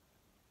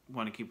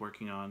want to keep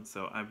working on,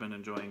 so I've been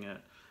enjoying it.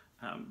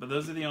 But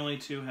those are the only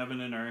two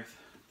Heaven and Earth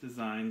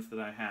designs that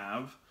I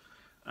have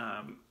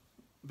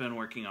been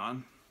working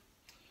on.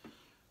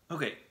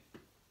 Okay,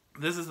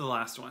 this is the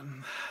last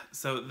one.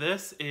 So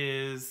this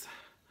is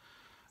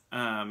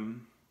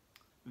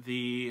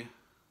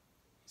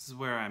this is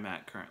where I'm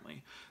at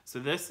currently. So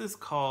this is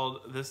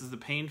the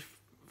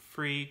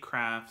Pain-Free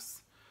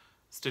Crafts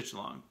Stitch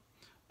Along.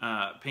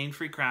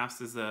 Pain-Free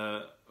Crafts is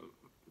a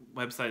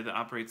website that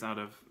operates out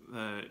of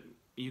the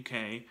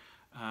UK,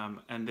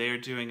 and they're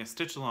doing a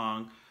stitch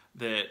along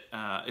that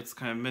it's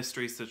kind of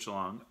mystery stitch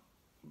along,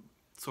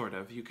 sort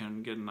of. You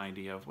can get an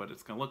idea of what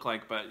it's going to look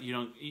like, but you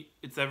don't.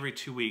 It's every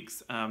 2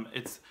 weeks.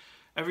 It's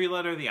every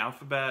letter of the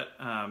alphabet,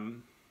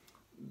 and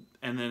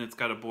then it's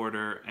got a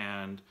border,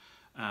 and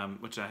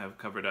which I have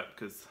covered up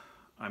because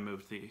I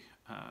moved the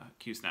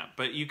Q-snap.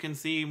 But you can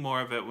see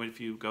more of it if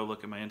you go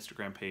look at my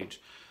Instagram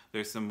page.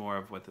 There's some more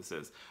of what this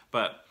is.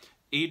 But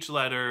each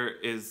letter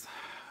is,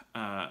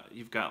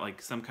 you've got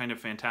like some kind of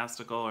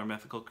fantastical or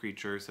mythical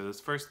creature. So this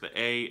first, the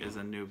A is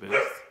Anubis.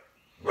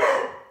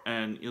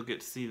 And you'll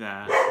get to see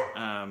that.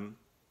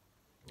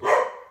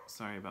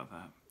 Sorry about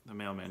that. The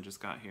mailman just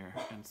got here,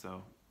 and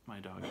so my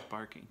dog is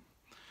barking.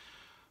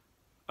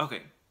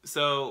 Okay,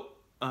 so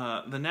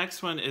the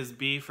next one is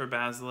B for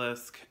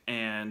Basilisk,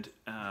 and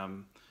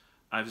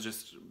I've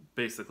just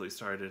basically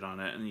started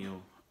on it,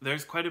 and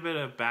there's quite a bit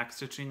of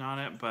backstitching on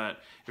it, but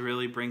it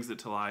really brings it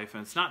to life,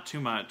 and it's not too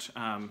much.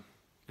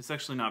 It's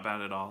actually not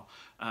bad at all,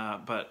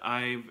 but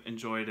I've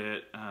enjoyed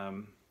it. I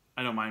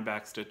don't mind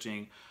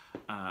backstitching.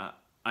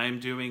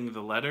 I'm doing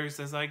the letters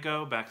as I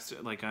go,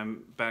 like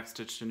I'm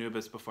backstitched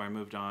Anubis before I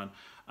moved on.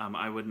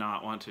 I would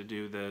not want to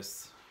do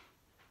this,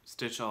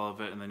 stitch all of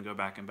it and then go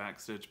back and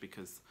backstitch,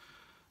 because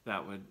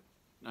I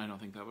don't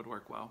think that would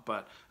work well.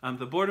 But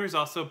the border is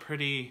also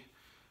pretty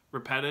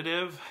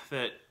repetitive,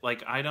 that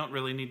like I don't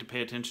really need to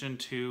pay attention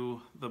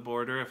to the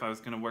border if I was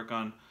going to work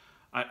on,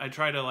 I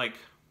try to like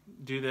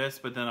do this,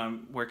 but then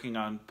I'm working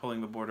on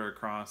pulling the border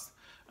across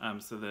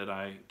so that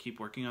I keep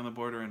working on the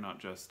border and not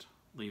just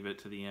leave it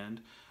to the end.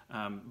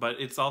 But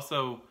it's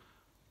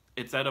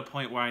at a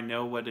point where I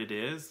know what it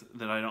is,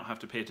 that I don't have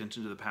to pay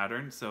attention to the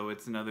pattern. So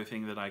it's another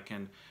thing that I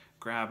can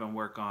grab and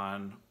work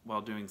on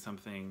while doing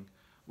something,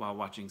 while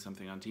watching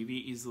something on TV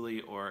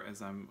easily, or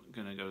as I'm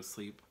gonna go to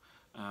sleep,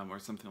 or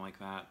something like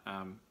that.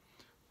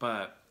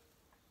 But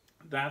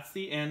that's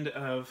the end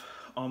of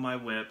all my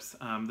WIPs.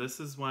 This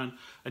is one,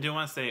 I do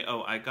want to say,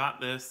 oh, I got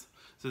this.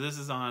 So this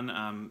is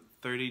on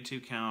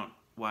 32 count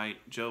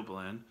white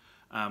Joblin.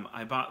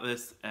 I bought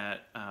this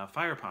at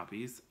Fire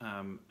Poppies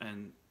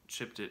and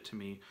shipped it to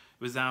me.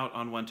 It was out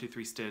on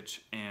 1-2-3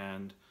 Stitch,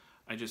 and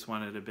I just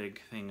wanted a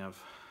big thing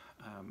of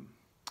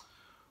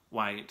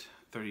white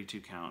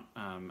 32 count.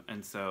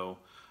 And so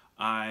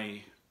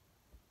I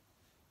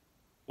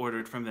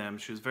ordered from them.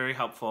 She was very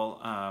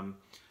helpful,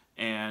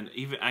 and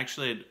even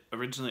actually had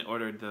originally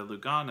ordered the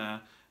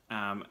Lugana,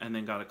 and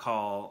then got a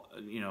call,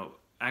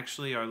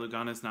 actually our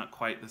Lugana is not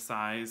quite the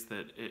size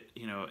that it,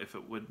 if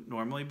it would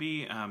normally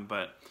be,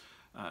 but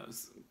it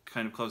was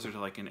kind of closer to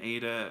like an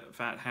Ada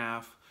fat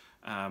half,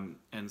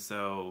 and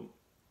so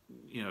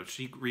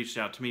she reached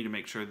out to me to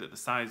make sure that the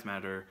size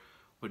matter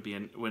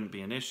wouldn't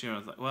be an issue. And I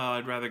was like, well,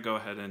 I'd rather go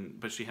ahead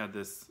but she had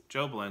this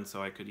Joblin,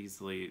 so I could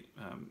easily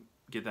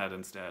get that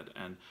instead.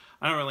 And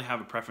I don't really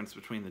have a preference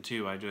between the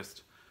two. I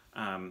just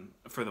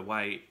for the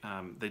white,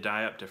 they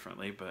dye up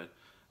differently, but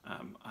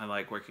I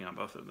like working on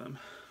both of them.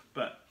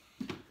 But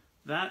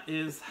that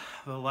is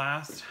the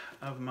last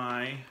of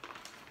my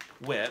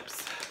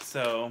WIPs.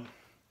 So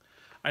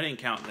I didn't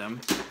count them,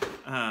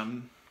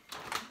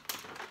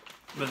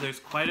 but there's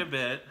quite a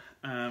bit.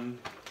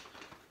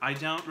 I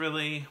don't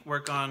really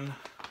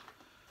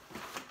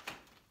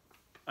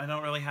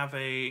have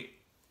a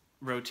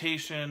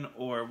rotation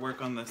or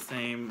work on the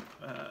same,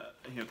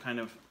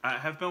 I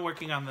have been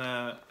working on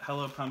the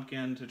Hello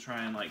Pumpkin to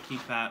try and like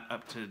keep that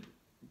up to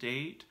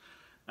date,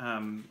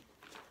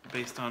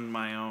 based on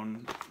my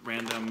own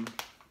random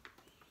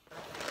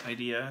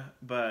idea,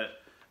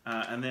 but,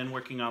 and then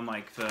working on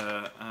like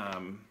the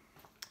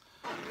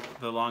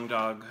Long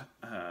Dog,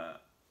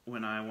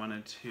 when I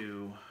wanted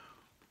to,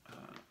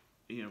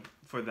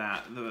 for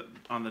that,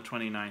 on the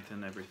 29th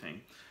and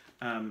everything.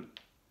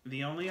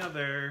 The only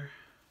other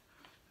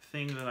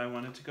thing that I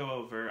wanted to go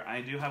over,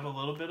 I do have a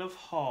little bit of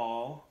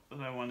haul that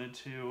I wanted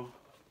to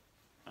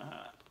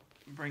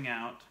bring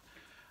out.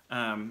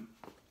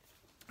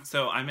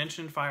 So I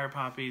mentioned Fire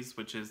Poppies,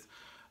 which is,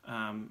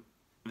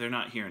 they're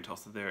not here in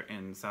Tulsa, they're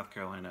in South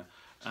Carolina,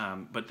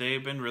 but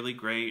they've been really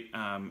great,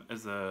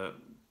 as a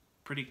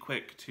pretty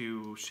quick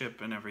to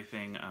ship and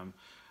everything.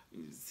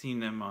 Seen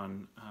them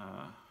on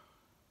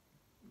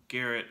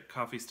Garrett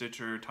Coffee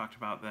Stitcher, talked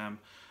about them.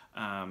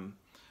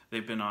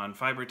 They've been on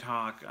Fiber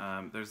Talk.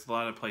 There's a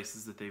lot of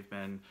places that they've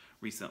been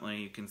recently.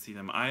 You can see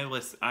them. I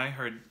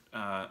heard,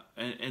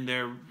 and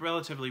they're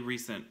relatively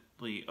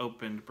recently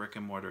opened brick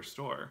and mortar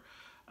store,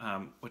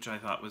 which I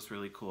thought was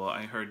really cool.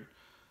 I heard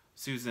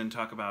Susan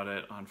talk about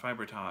it on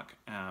Fiber Talk,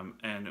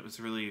 and it was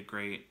really a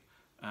great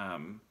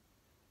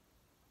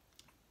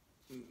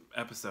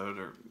episode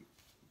or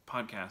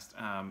podcast.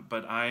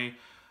 But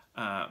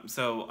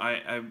so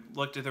I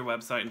looked at their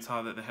website and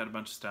saw that they had a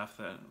bunch of stuff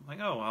that I'm like,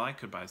 oh, well, I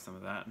could buy some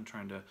of that, and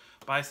trying to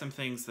buy some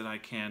things that I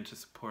can to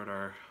support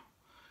our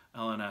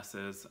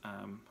LNSs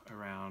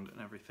around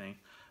and everything.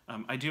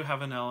 I do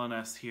have an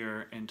LNS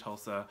here in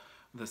Tulsa,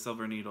 the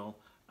Silver Needle.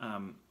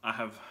 I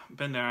have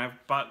been there.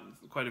 I've bought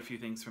quite a few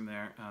things from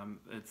there.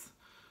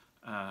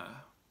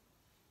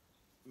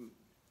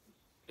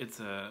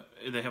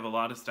 They have a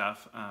lot of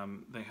stuff.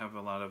 They have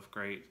a lot of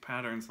great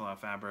patterns, a lot of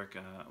fabric,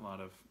 a lot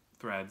of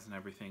threads and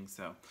everything.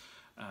 So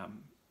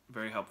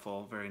very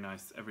helpful, very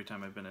nice every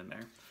time I've been in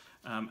there.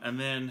 And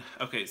then,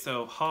 okay,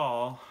 so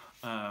haul.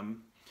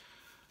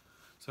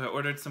 So I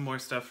ordered some more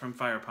stuff from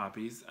Fire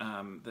Poppies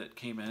that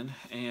came in.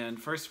 And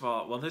first of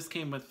all, well, this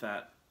came with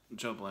that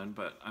Joblin,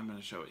 but I'm going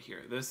to show it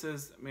here. This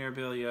is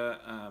Mirabilia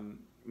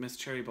Miss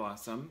Cherry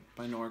Blossom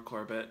by Nora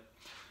Corbett.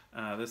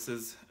 This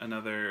is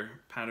another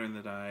pattern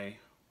that I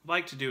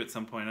like to do at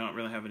some point. I don't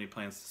really have any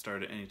plans to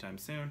start it anytime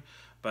soon,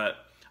 but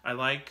I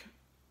like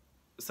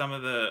a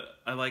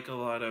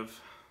lot of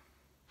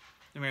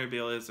the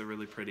Mirabilias are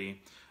really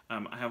pretty.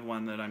 I have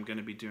one that I'm going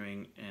to be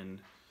doing in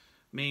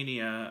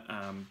Mania,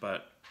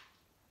 but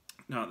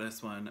not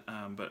this one,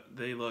 but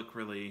they look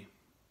really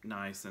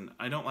nice, and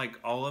I don't like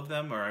all of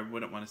them, or I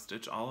wouldn't want to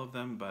stitch all of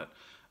them, but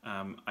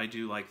I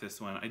do like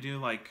this one.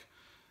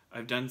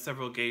 I've done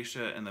several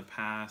geisha in the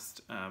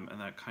past,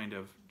 and that kind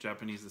of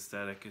Japanese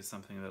aesthetic is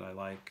something that I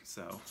like,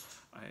 so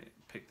I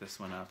picked this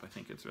one up. I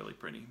think it's really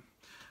pretty.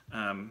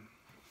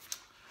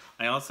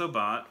 I also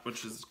bought,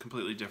 which is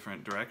completely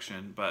different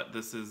direction, but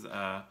this is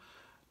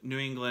New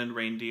England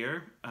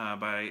Reindeer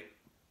by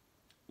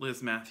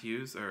Liz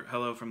Matthews, or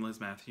Hello from Liz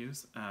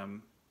Matthews.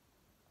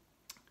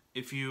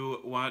 If you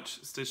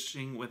watch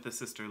Stitching with the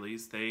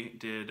Sisterlies, they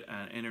did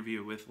an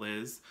interview with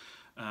Liz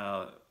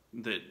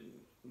that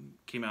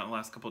came out in the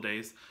last couple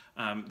days.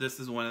 This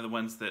is one of the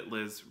ones that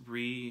Liz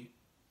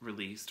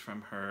re-released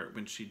from her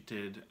when she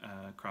did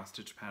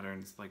cross-stitch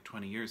patterns like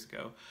 20 years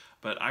ago.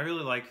 But I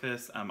really like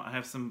this. I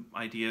have some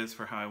ideas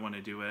for how I want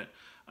to do it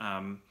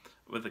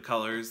with the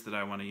colors that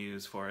I want to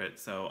use for it.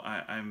 So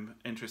I'm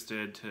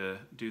interested to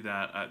do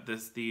that.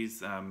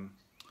 These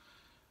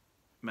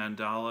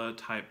mandala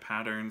type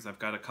patterns, I've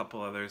got a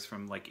couple others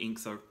from like ink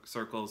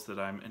circles that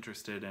I'm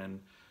interested in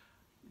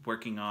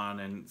working on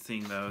and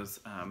seeing those.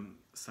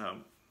 So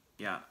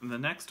yeah, and the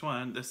next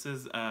one, this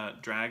is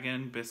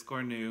Dragon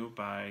Biscore New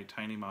by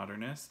Tiny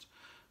Modernist.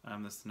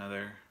 This is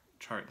another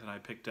chart that I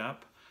picked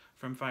up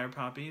from Fire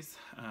Poppies.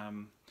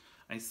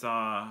 I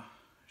saw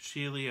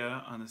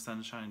Shelia on the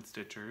Sunshine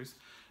Stitchers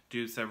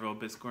do several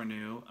Biscore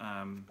New,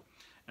 and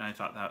I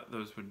thought that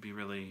those would be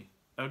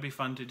that would be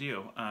fun to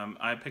do.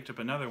 I picked up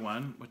another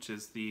one, which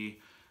is the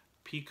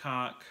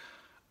Peacock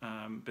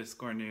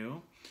Biscore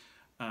New,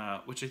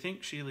 which I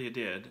think Shelia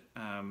did,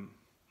 and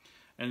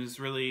it's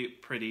really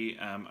pretty.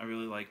 I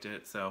really liked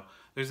it. So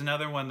there's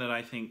another one that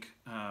I think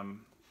that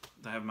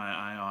I have my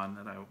eye on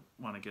that I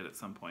want to get at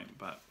some point,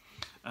 but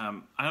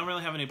I don't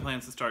really have any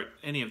plans to start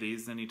any of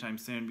these anytime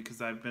soon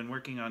because I've been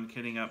working on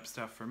kitting up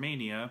stuff for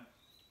Mania,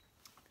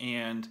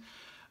 and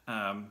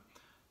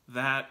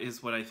that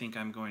is what I think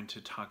I'm going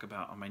to talk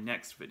about on my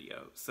next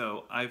video.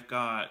 So I've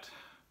got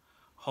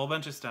a whole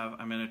bunch of stuff.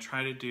 I'm going to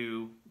try to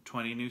do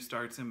 20 new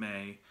starts in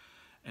May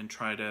and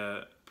try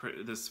to,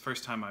 this is the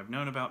first time I've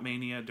known about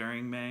Mania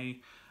during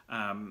May.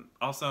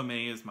 Also,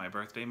 May is my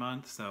birthday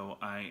month, so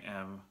I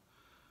am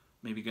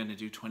maybe going to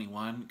do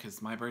 21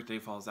 because my birthday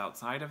falls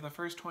outside of the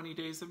first 20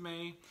 days of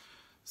May.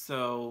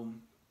 So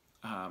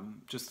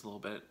just a little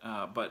bit,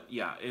 but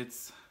yeah,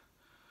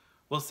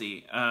 we'll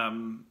see.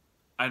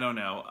 I don't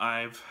know.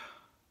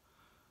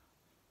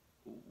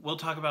 We'll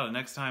talk about it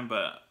next time,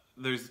 but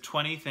there's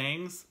 20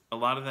 things. A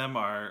lot of them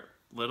are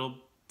little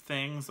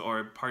things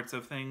or parts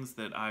of things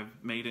that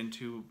I've made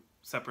into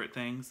separate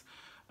things.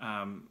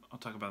 I'll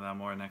talk about that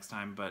more next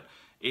time, but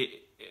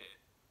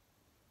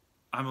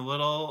I'm a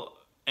little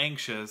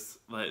anxious.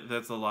 Like,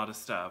 that's a lot of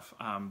stuff,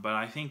 but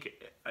I think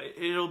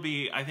it'll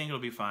be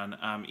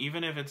fun.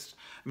 Even if it's,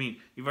 I mean,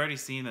 you've already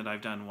seen that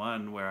I've done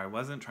one where I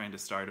wasn't trying to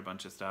start a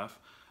bunch of stuff,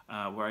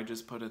 where I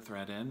just put a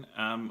thread in.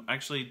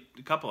 Actually,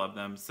 a couple of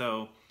them.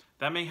 So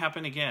that may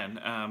happen again.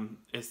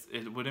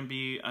 It wouldn't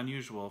be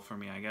unusual for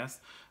me, I guess.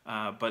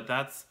 But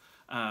that's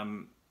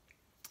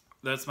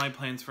my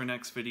plans for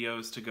next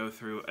videos, to go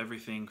through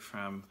everything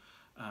from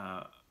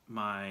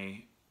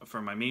my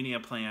Mania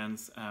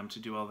plans, to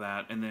do all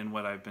that, and then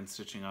what I've been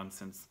stitching on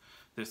since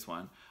this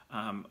one.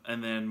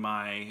 And then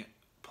my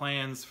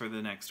plans for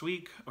the next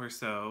week or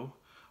so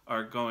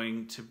are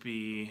going to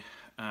be,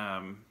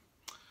 my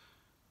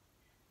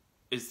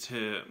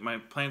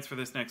plans for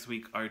this next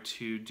week are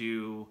to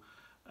do,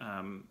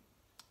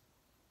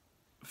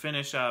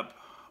 finish up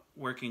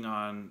working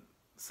on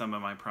some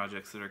of my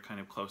projects that are kind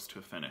of close to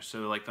a finish.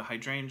 So like the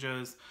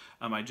hydrangeas,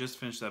 I just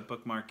finished that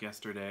bookmark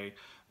yesterday.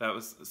 That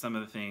was some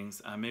of the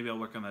things. Maybe I'll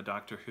work on the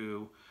Doctor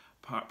Who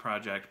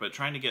project, but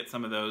trying to get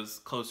some of those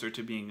closer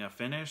to being a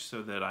finish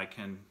so that I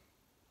can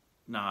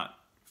not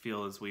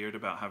feel as weird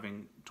about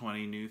having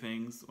 20 new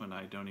things when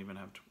I don't even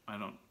have,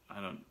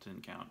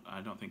 didn't count.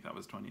 I don't think that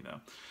was 20 though.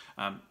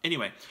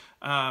 Anyway,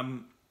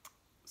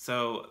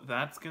 so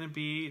that's going to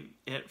be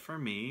it for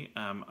me.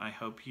 I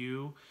hope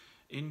you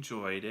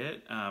enjoyed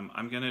it.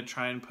 I'm going to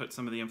try and put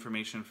some of the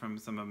information from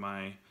some of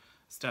my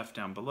stuff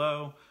down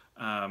below.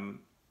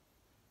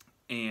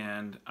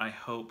 And I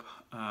hope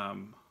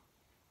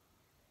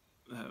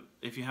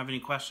if you have any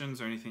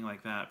questions or anything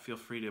like that, feel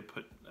free to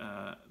put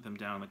them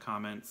down in the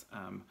comments.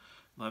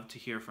 Love to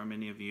hear from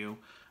any of you.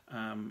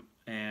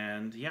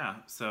 And yeah,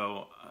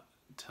 so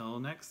till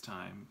next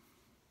time,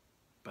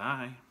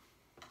 bye.